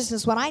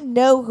righteousness when I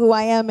know who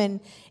I am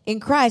in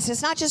Christ.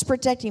 It's not just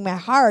protecting my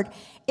heart.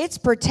 It's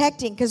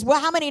protecting, because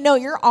how many know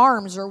your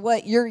arms are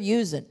what you're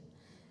using?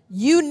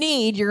 You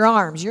need your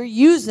arms. You're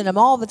using them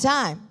all the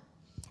time.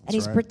 And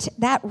That's right.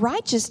 That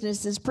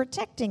righteousness is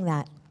protecting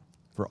that.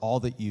 For all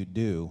that you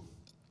do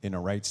in a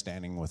right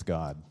standing with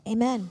God.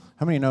 Amen.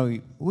 How many know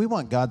we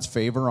want God's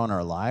favor on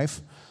our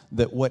life?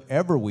 That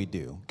whatever we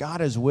do,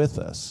 God is with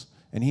us.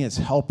 And he is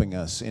helping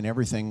us in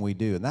everything we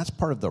do. And that's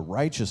part of the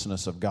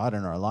righteousness of God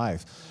in our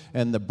life.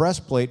 And the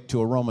breastplate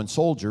to a Roman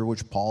soldier,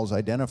 which Paul's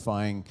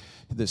identifying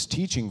this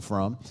teaching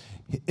from,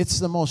 it's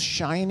the most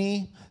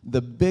shiny,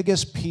 the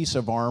biggest piece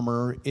of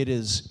armor. It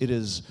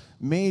is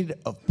made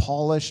of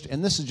polished.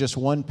 And this is just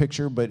one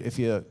picture, but if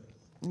you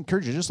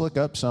encourage you, just look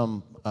up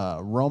some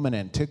Roman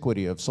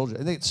antiquity of soldiers.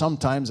 I think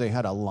sometimes they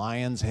had a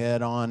lion's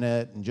head on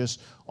it and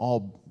just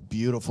all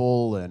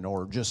beautiful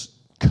or just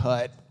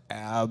cut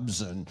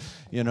abs and,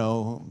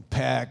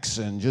 pecs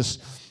and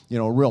just,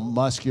 real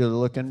muscular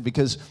looking.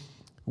 Because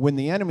when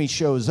the enemy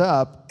shows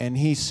up and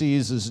he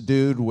sees this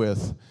dude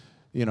with,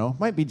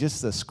 might be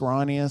just the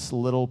scrawniest,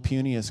 little,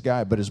 puniest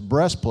guy, but his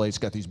breastplate's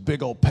got these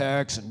big old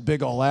pecs and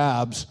big old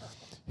abs,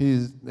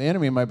 the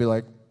enemy might be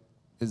like,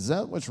 is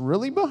that what's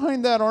really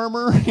behind that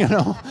armor?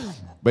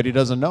 But he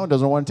doesn't know,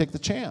 doesn't want to take the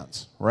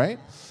chance, right?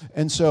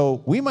 And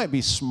so we might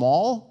be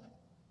small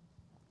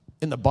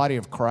in the body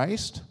of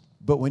Christ,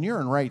 but when you're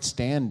in right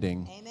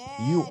standing,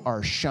 Amen. You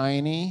are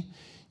shiny,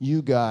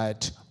 you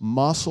got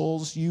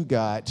muscles,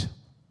 and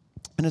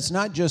it's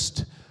not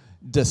just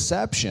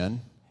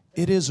deception,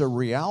 it is a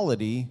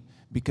reality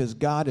because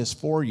God is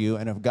for you,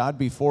 and if God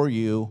be for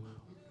you,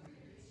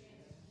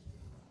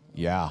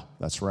 yeah,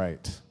 that's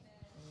right.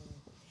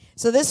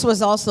 So this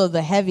was also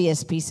the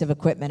heaviest piece of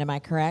equipment, am I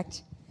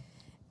correct?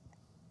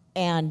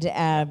 And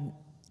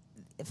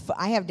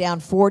I have down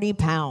 40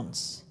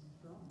 pounds.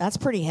 That's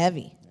pretty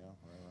heavy.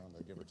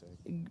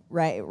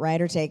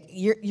 Right or take.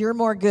 You're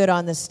more good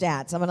on the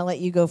stats. I'm going to let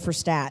you go for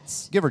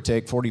stats. Give or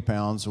take, 40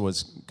 pounds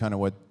was kind of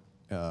what,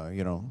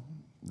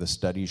 the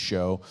studies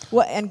show.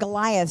 Well, and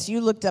Goliath,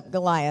 you looked up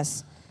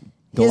Goliath.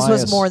 His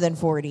was more than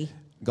 40.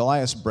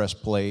 Goliath's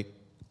breastplate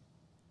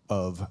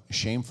of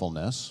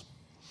shamefulness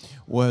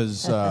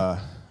was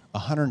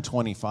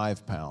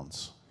 125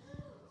 pounds.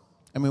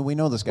 I mean, we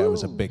know this guy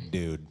was a big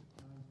dude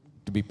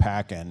to be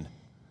packing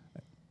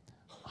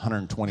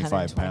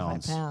 125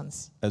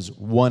 pounds as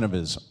one of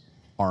his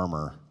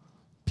armor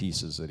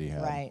pieces that he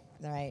had.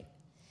 Right.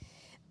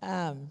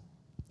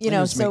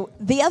 So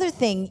the other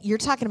thing, you're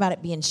talking about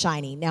it being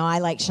shiny. Now, I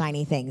like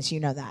shiny things. You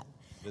know that.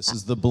 This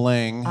is the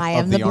bling. I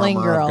am the bling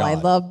girl. I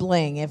love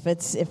bling. If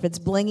it's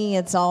blingy,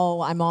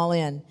 I'm all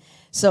in.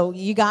 So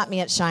you got me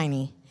at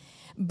shiny.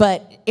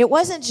 But it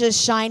wasn't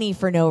just shiny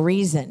for no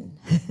reason.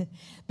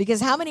 Because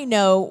how many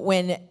know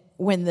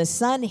when the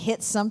sun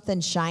hits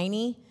something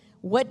shiny,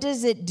 what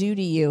does it do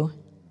to you?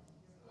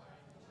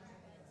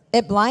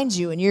 It blinds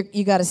you, and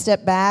you got to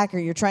step back, or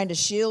you're trying to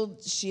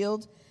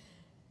shield.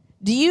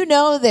 Do you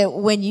know that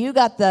when you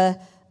got the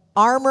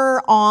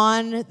armor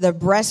on, the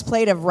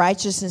breastplate of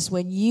righteousness,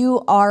 when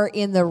you are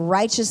in the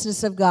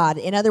righteousness of God,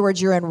 in other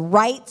words, you're in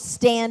right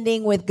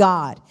standing with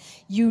God,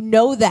 you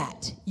know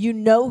that. You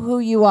know who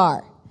you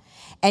are.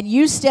 And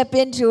you step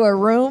into a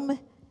room,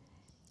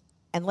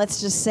 and let's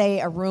just say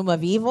a room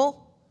of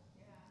evil,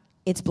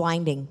 it's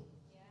blinding.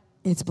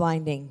 It's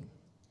blinding.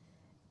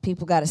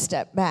 People got to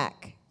step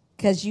back.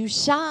 Because you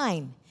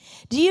shine.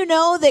 Do you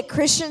know that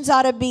Christians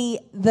ought to be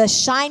the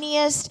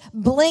shiniest,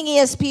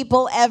 blingiest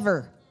people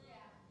ever?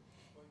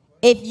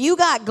 If you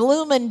got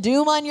gloom and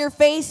doom on your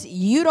face,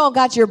 you don't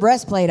got your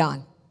breastplate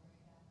on.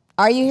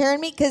 Are you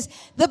hearing me? Because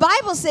the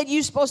Bible said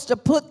you're supposed to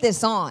put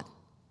this on.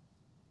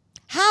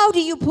 How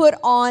do you put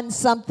on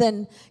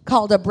something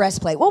called a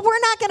breastplate? Well, we're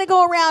not going to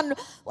go around,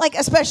 like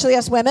especially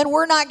us women,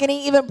 we're not going to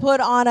even put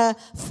on a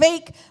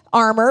fake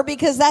armor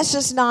because that's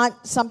just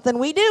not something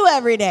we do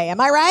every day. Am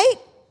I right?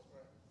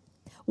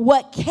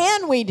 What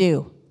can we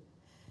do?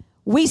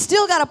 We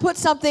still got to put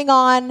something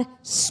on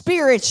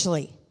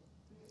spiritually.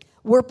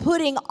 We're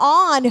putting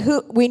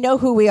on we know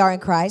who we are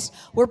in Christ.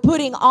 We're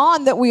putting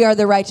on that we are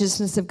the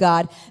righteousness of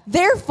God.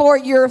 Therefore,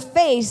 your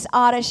face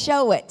ought to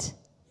show it.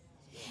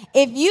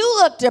 If you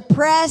look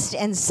depressed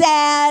and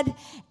sad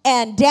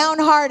and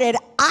downhearted,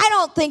 I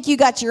don't think you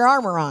got your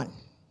armor on.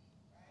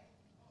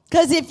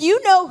 Because if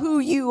you know who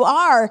you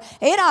are,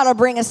 it ought to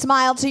bring a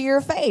smile to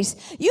your face.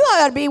 You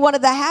ought to be one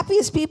of the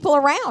happiest people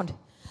around.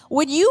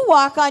 When you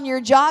walk on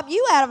your job,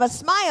 you have a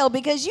smile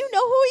because you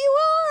know who you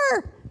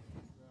are.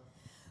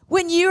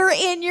 When you're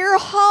in your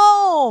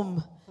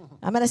home,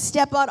 I'm going to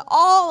step on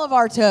all of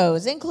our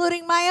toes,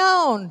 including my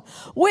own.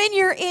 When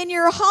you're in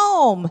your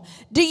home,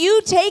 do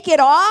you take it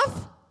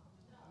off?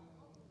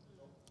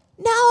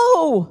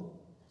 No.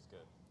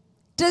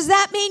 Does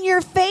that mean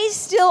your face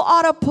still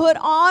ought to put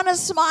on a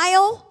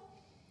smile?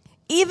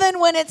 Even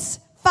when it's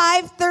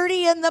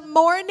 5:30 in the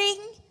morning?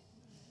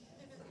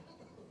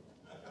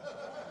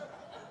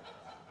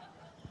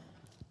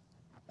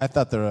 I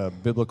thought the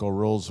biblical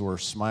rules were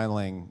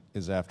smiling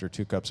is after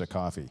 2 cups of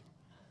coffee.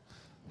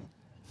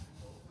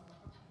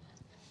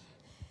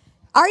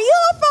 Are you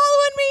all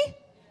following me?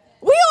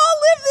 We all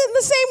live in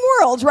the same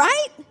world,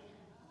 right?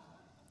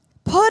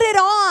 Put it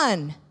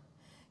on.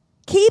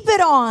 Keep it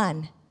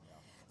on.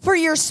 For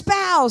your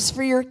spouse,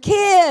 for your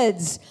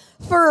kids,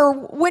 for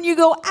when you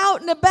go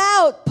out and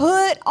about,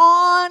 put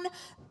on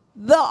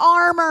the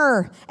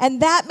armor.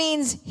 And that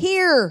means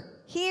here,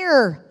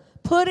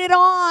 put it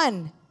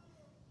on.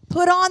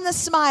 Put on the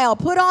smile.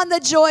 Put on the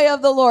joy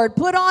of the Lord.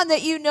 Put on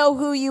that you know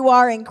who you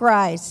are in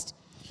Christ.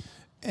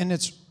 And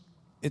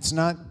it's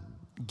not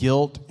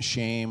guilt,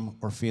 shame,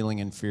 or feeling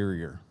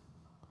inferior.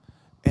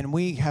 And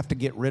we have to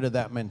get rid of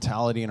that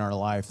mentality in our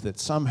life that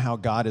somehow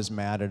God is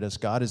mad at us,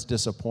 God is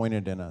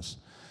disappointed in us.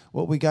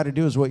 What we got to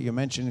do is what you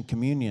mentioned in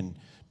communion.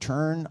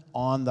 Turn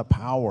on the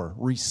power.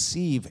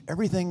 Receive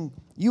everything.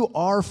 You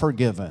are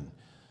forgiven.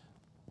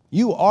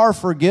 You are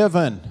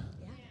forgiven.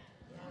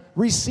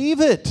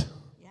 Receive it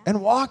and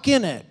walk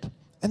in it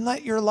and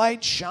let your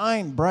light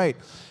shine bright.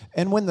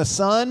 And when the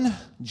sun,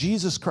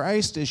 Jesus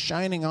Christ, is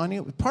shining on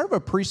you, part of a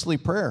priestly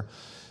prayer,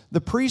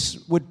 the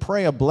priests would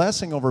pray a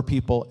blessing over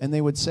people, and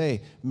they would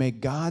say, may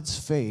God's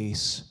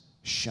face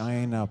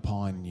shine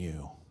upon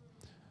you.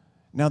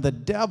 Now, the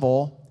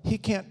devil, he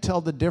can't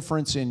tell the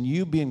difference in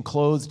you being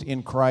clothed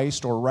in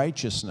Christ or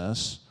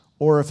righteousness,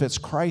 or if it's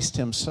Christ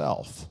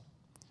himself,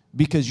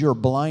 because you're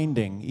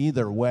blinding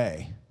either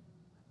way.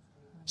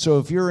 So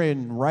if you're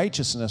in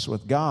righteousness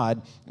with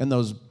God, and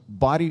those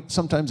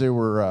sometimes they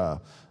were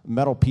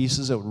metal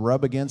pieces that would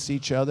rub against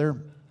each other,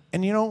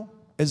 and you know,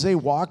 as they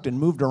walked and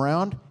moved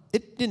around,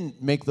 it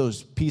didn't make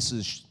those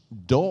pieces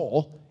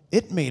dull.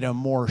 It made them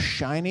more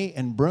shiny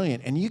and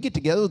brilliant. And you get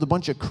together with a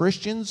bunch of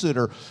Christians that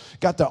are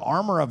got the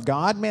armor of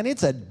God, man,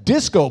 it's a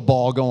disco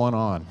ball going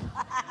on.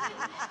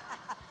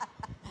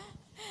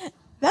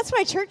 That's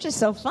why church is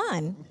so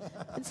fun.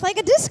 It's like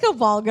a disco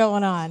ball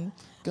going on.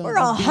 We're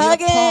all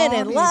hugging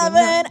and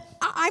loving.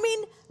 I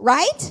mean,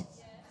 right?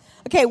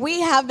 Okay,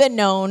 we have been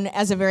known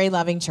as a very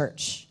loving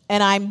church.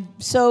 And I'm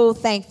so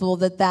thankful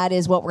that that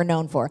is what we're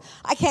known for.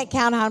 I can't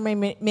count how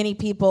many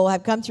people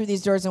have come through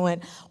these doors and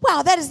went,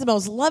 wow, that is the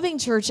most loving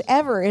church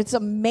ever. It's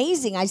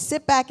amazing. I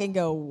sit back and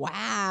go,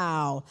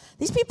 wow,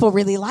 these people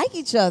really like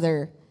each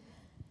other.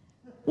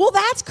 Well,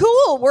 that's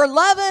cool. We're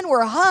loving,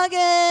 we're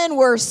hugging,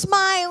 we're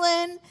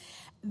smiling.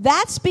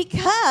 That's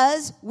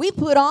because we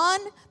put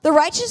on the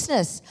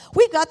righteousness.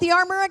 We've got the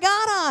armor of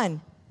God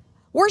on.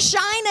 We're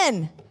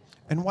shining.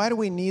 And why do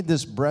we need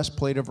this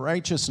breastplate of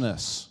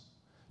righteousness?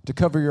 To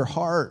cover your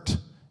heart,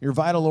 your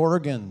vital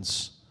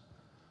organs.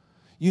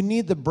 You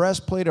need the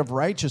breastplate of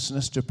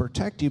righteousness to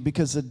protect you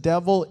because the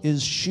devil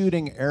is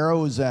shooting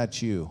arrows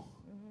at you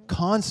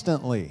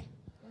constantly.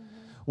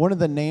 One of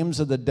the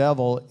names of the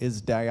devil is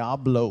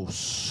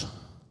Diablos.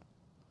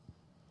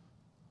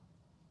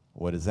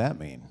 What does that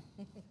mean?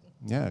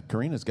 Yeah,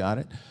 Karina's got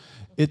it.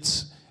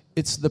 It's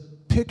the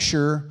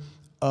picture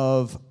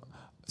of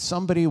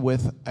somebody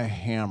with a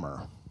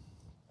hammer.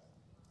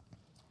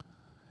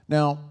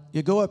 Now,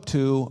 you go up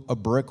to a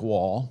brick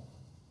wall,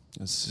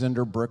 a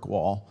cinder brick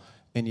wall,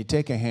 and you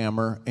take a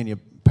hammer and you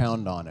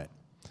pound on it.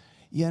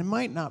 Yeah, it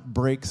might not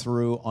break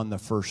through on the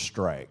first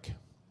strike.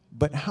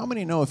 But how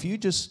many know if you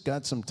just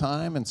got some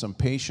time and some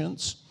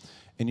patience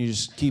and you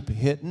just keep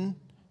hitting,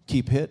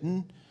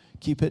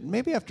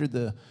 maybe after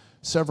the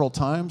several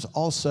times,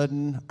 all of a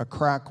sudden a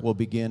crack will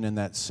begin in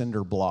that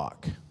cinder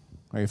block.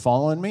 Are you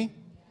following me?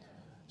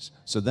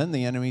 So then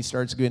the enemy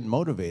starts getting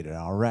motivated.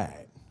 All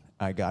right,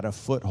 I got a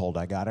foothold,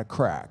 I got a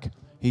crack.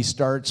 He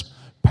starts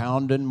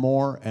pounding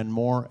more and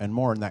more and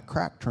more, and that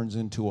crack turns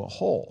into a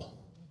hole.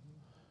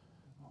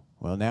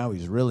 Well, now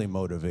he's really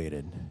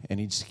motivated, and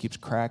he just keeps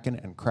cracking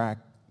and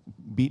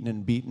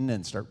beating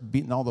and start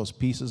beating all those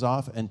pieces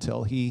off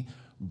until he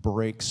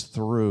breaks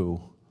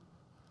through.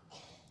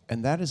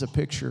 And that is a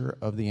picture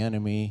of the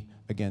enemy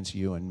against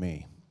you and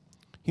me.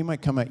 He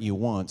might come at you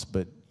once,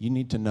 but you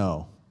need to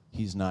know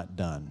he's not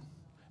done.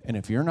 And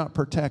if you're not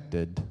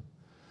protected,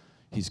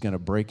 he's going to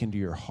break into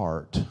your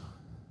heart.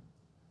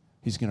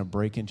 He's going to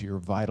break into your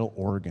vital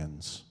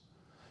organs.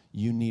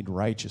 You need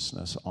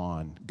righteousness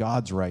on,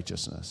 God's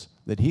righteousness,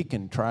 that he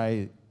can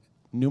try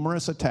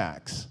numerous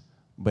attacks,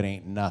 but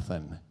ain't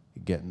nothing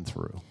getting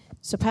through.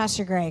 So,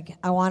 Pastor Greg,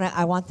 I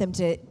want them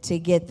to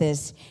get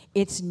this.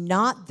 It's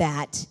not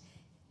that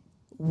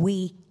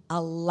we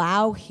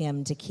allow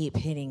him to keep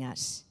hitting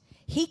us.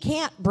 He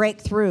can't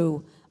break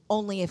through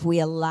only if we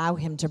allow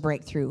him to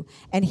break through.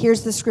 And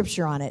here's the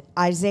scripture on it.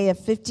 Isaiah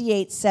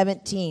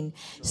 58:17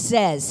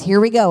 says, here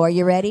we go. Are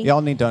you ready?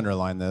 Y'all need to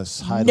underline this.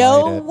 Highlight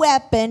no it.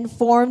 weapon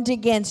formed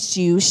against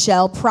you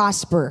shall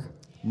prosper.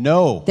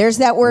 No. There's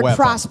that word weapon.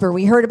 prosper.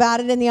 We heard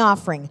about it in the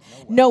offering.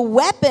 No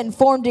weapon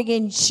formed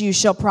against you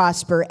shall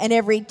prosper, and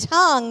every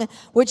tongue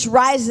which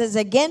rises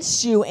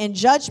against you in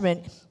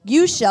judgment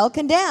you shall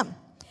condemn.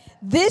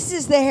 This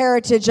is the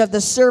heritage of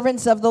the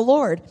servants of the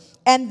Lord,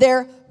 and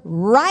their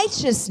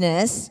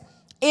righteousness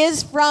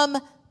is from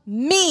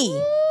me.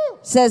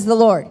 says the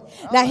Lord.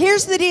 Now,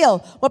 here's the deal.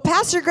 What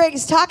Pastor Greg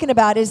is talking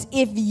about is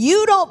if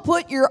you don't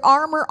put your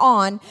armor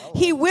on,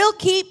 he will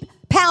keep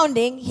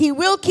pounding. He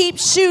will keep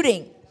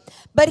shooting.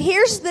 But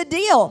here's the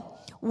deal.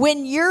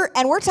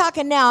 And we're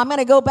talking now, I'm going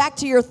to go back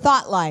to your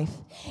thought life.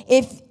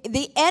 If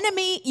the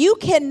enemy, you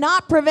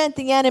cannot prevent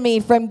the enemy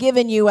from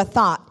giving you a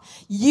thought.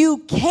 You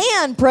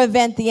can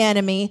prevent the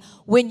enemy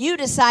when you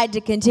decide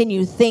to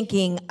continue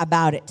thinking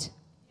about it.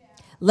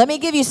 Let me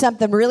give you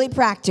something really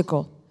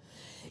practical.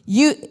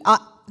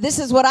 This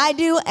is what I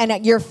do,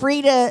 and you're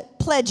free to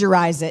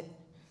plagiarize it.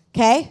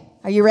 Okay?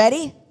 Are you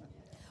ready?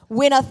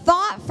 When a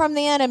thought from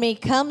the enemy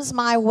comes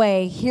my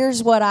way,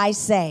 here's what I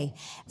say.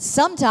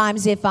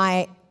 Sometimes if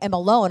I am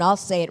alone, I'll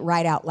say it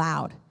right out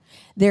loud.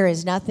 There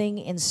is nothing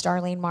in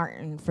Starlene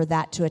Martin for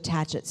that to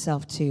attach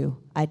itself to.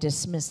 I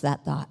dismiss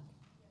that thought.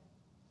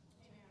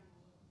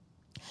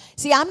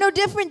 See, I'm no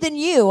different than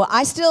you.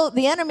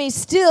 The enemy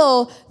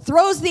still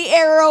throws the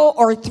arrow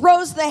or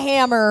throws the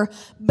hammer,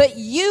 but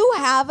you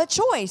have a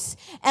choice.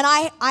 And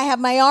I have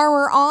my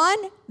armor on,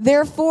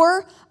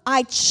 therefore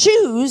I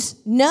choose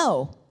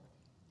no.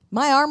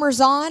 My armor's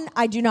on.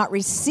 I do not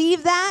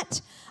receive that.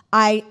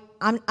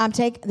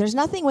 There's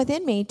nothing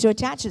within me to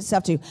attach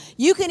itself to.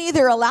 You can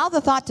either allow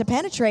the thought to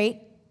penetrate,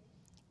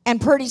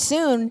 and pretty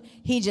soon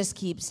he just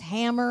keeps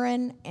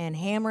hammering and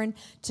hammering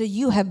till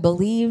you have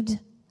believed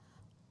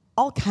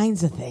all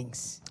kinds of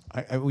things.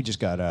 We just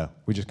gotta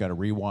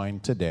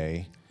rewind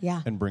today,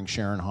 and bring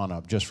Sharon Hahn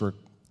up just for a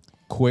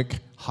quick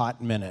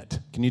hot minute.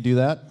 Can you do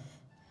that?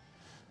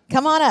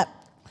 Come on up.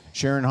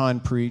 Sharon Hahn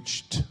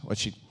preached what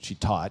she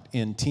taught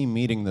in team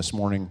meeting this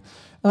morning.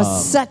 It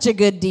was such a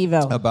good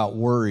Devo. About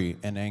worry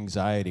and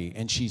anxiety.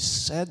 And she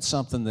said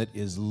something that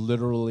is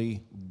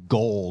literally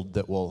gold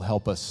that will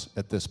help us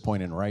at this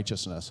point in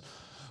righteousness.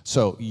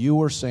 So you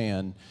were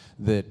saying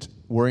that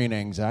worry and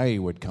anxiety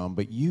would come,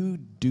 but you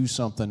do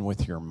something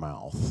with your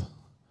mouth.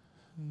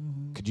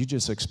 Mm-hmm. Could you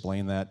just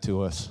explain that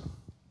to us?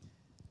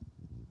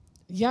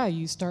 Yeah,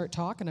 you start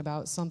talking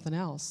about something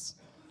else.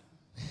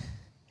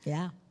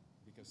 Yeah.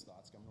 Because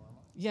thoughts come to our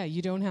mind? Yeah,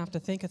 you don't have to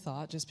think a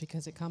thought just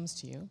because it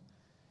comes to you.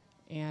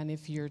 And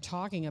if you're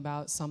talking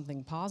about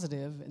something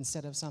positive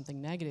instead of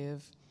something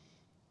negative,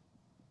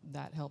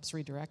 that helps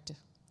redirect it.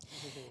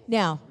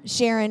 Now,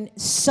 Sharon,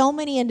 so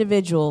many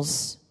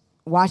individuals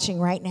watching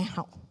right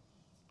now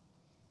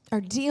are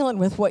dealing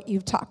with what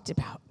you've talked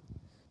about,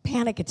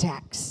 panic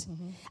attacks.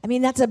 Mm-hmm. I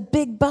mean, that's a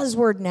big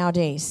buzzword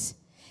nowadays.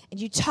 And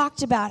you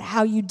talked about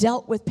how you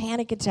dealt with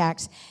panic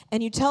attacks,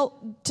 and you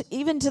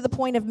even to the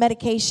point of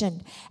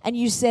medication. And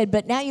you said,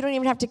 but now you don't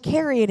even have to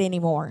carry it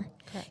anymore.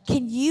 Correct.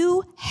 Can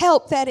you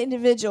help that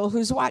individual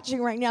who's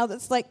watching right now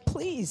that's like,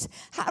 please,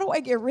 how do I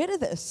get rid of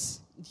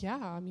this? Yeah,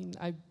 I mean,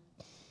 I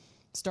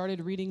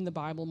started reading the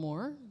Bible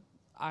more.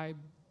 I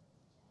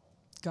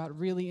got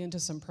really into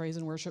some praise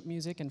and worship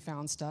music and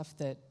found stuff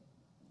that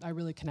I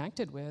really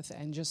connected with,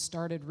 and just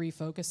started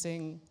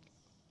refocusing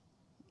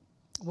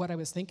what I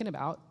was thinking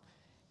about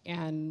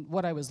and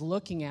what I was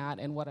looking at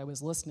and what I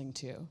was listening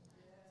to,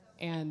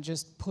 and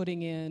just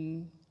putting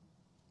in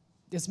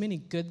as many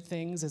good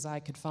things as I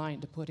could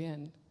find to put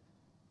in.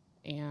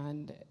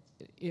 And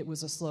it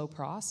was a slow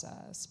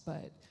process,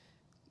 but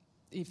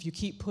if you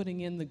keep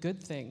putting in the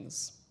good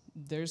things,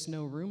 there's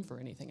no room for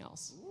anything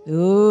else.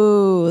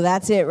 Ooh,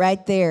 that's it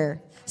right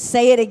there.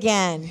 Say it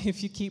again.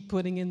 If you keep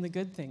putting in the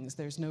good things,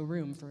 there's no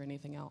room for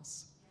anything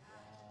else.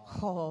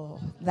 Oh,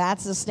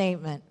 that's a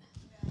statement.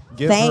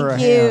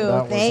 Thank you.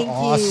 That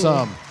was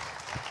awesome.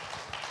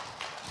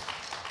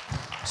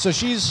 So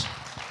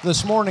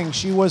this morning,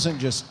 she wasn't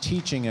just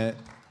teaching it,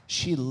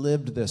 she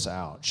lived this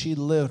out. She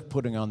lived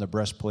putting on the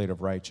breastplate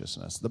of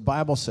righteousness. The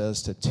Bible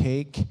says to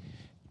take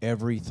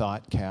every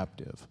thought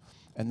captive.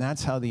 And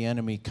that's how the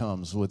enemy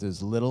comes, with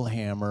his little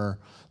hammer,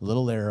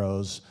 little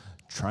arrows,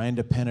 trying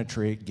to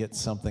penetrate, get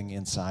something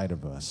inside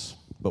of us.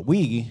 But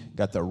we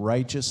got the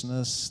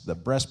righteousness, the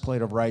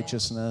breastplate of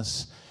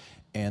righteousness,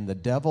 and the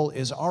devil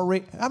is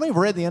already... How many have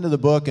read the end of the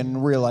book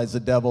and realized the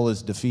devil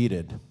is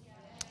defeated?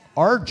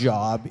 Our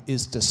job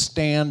is to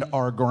stand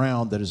our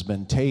ground that has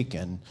been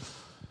taken.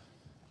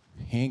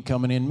 He ain't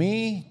coming in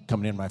me,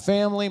 coming in my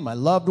family, my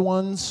loved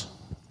ones.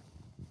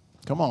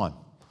 Come on.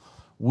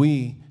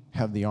 We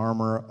have the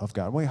armor of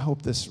God. We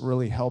hope this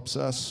really helps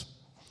us,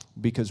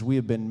 because we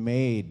have been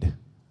made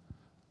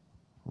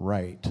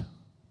right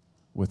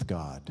with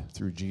God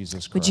through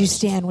Jesus Christ. Would you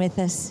stand with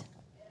us?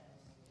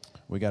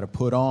 We got to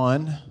put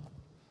on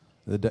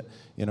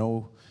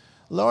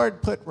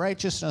Lord, put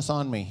righteousness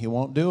on me. He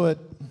won't do it.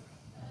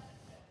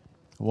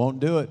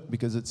 Won't do it,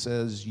 because it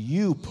says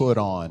you put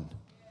on.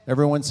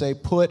 Everyone say,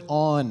 put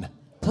on.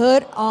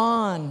 Put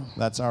on.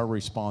 That's our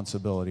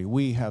responsibility.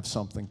 We have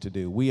something to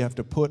do. We have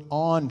to put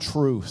on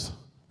truth.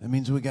 That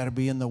means we got to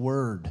be in the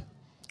Word.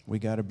 We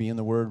got to be in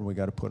the Word, and we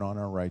got to put on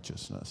our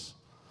righteousness.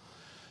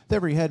 With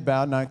every head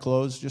bowed and eye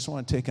closed, just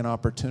want to take an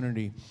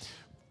opportunity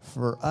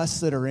for us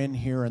that are in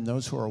here and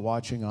those who are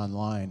watching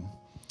online.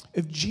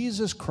 If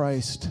Jesus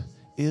Christ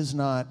is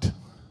not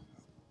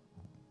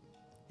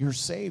your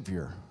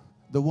Savior,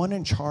 the one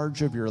in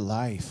charge of your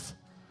life,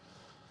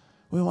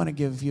 we want to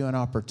give you an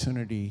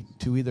opportunity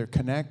to either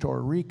connect or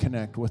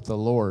reconnect with the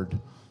Lord.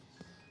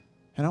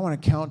 And I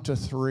want to count to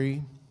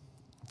 3.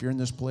 If you're in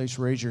this place,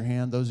 raise your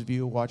hand. Those of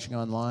you watching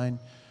online,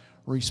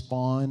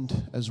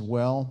 respond as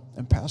well.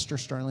 And Pastor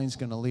Starlene's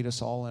going to lead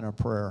us all in a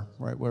prayer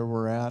right where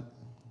we're at,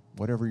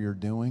 whatever you're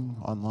doing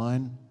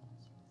online.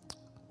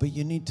 But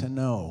you need to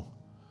know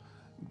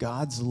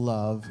God's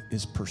love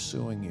is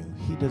pursuing you.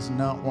 He does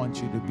not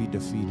want you to be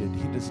defeated.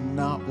 He does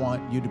not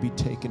want you to be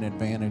taken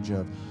advantage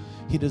of.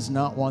 He does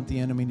not want the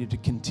enemy to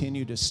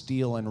continue to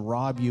steal and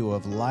rob you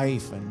of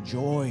life and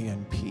joy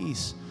and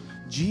peace.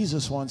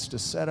 Jesus wants to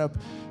set up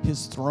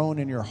his throne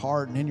in your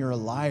heart and in your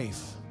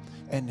life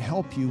and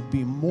help you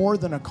be more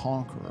than a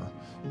conqueror.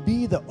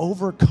 Be the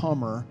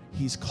overcomer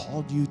he's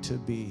called you to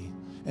be.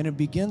 And it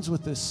begins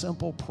with this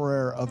simple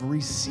prayer of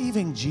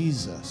receiving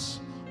Jesus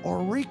or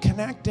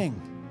reconnecting.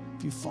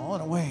 If you've fallen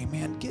away,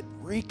 man, get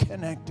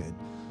reconnected.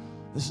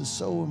 This is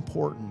so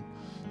important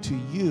to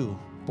you,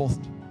 both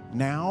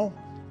now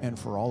and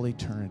for all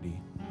eternity.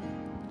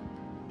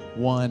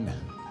 1,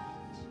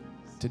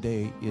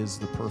 today is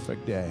the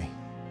perfect day.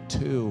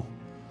 2,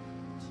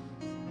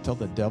 tell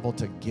the devil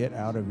to get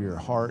out of your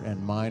heart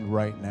and mind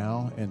right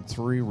now. And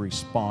 3,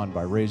 respond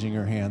by raising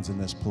your hands in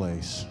this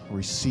place.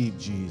 Receive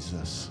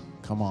Jesus.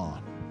 Come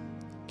on.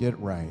 Get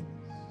right.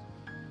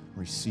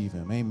 Receive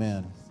him.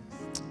 Amen.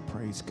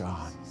 Praise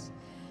God.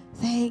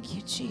 Thank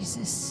you,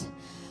 Jesus.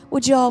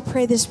 Would you all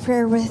pray this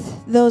prayer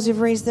with those who've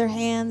raised their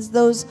hands,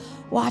 those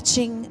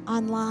watching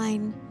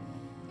online,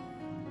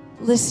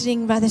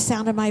 listening by the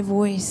sound of my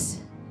voice?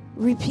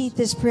 Repeat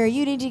this prayer.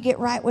 You need to get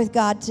right with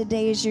God.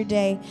 Today is your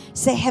day.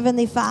 Say,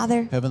 Heavenly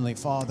Father. Heavenly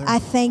Father. I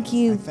thank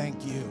you. I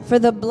thank you for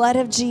the blood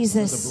of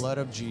Jesus. For the blood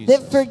of Jesus.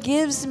 That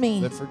forgives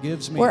me. That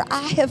forgives me. Where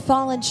I have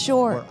fallen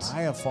short. Where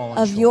I have fallen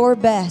of short. Your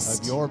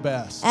best. Of your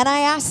best. And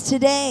I ask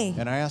today.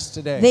 And I ask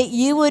today. That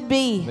you would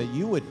be. That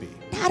you would be.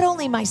 Not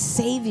only my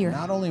Savior.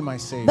 Not only my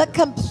Savior. But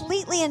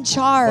completely in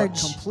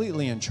charge. But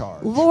completely in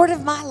charge. Lord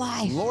of my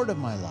life. Lord of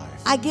my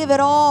life. I give it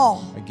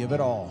all. I give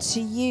it all. To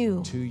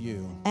you. To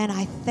you. And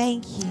I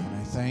thank you. And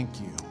I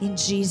thank you. In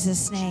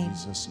Jesus' name. In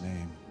Jesus'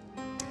 name.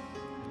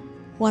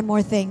 One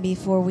more thing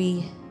before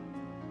we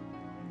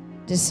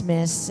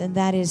dismiss, and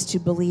that is to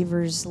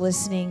believers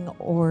listening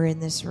or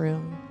in this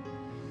room.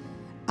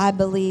 I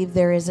believe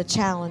there is a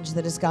challenge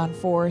that has gone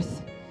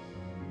forth.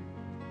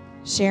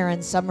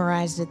 Sharon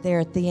summarized it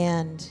there at the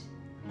end.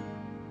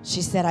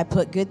 She said, I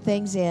put good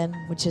things in,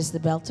 which is the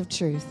belt of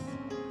truth.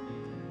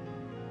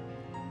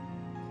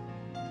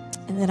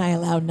 And then I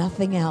allow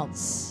nothing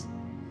else,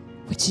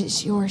 which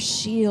is your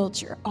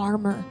shield, your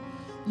armor,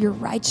 your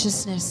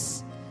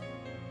righteousness,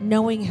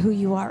 knowing who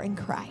you are in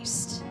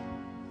Christ.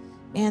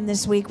 Man,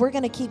 this week we're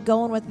going to keep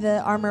going with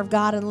the armor of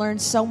God and learn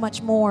so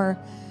much more.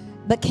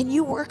 But can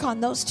you work on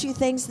those 2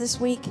 things this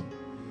week?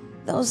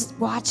 Those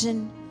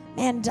watching,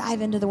 man,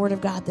 dive into the Word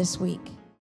of God this week.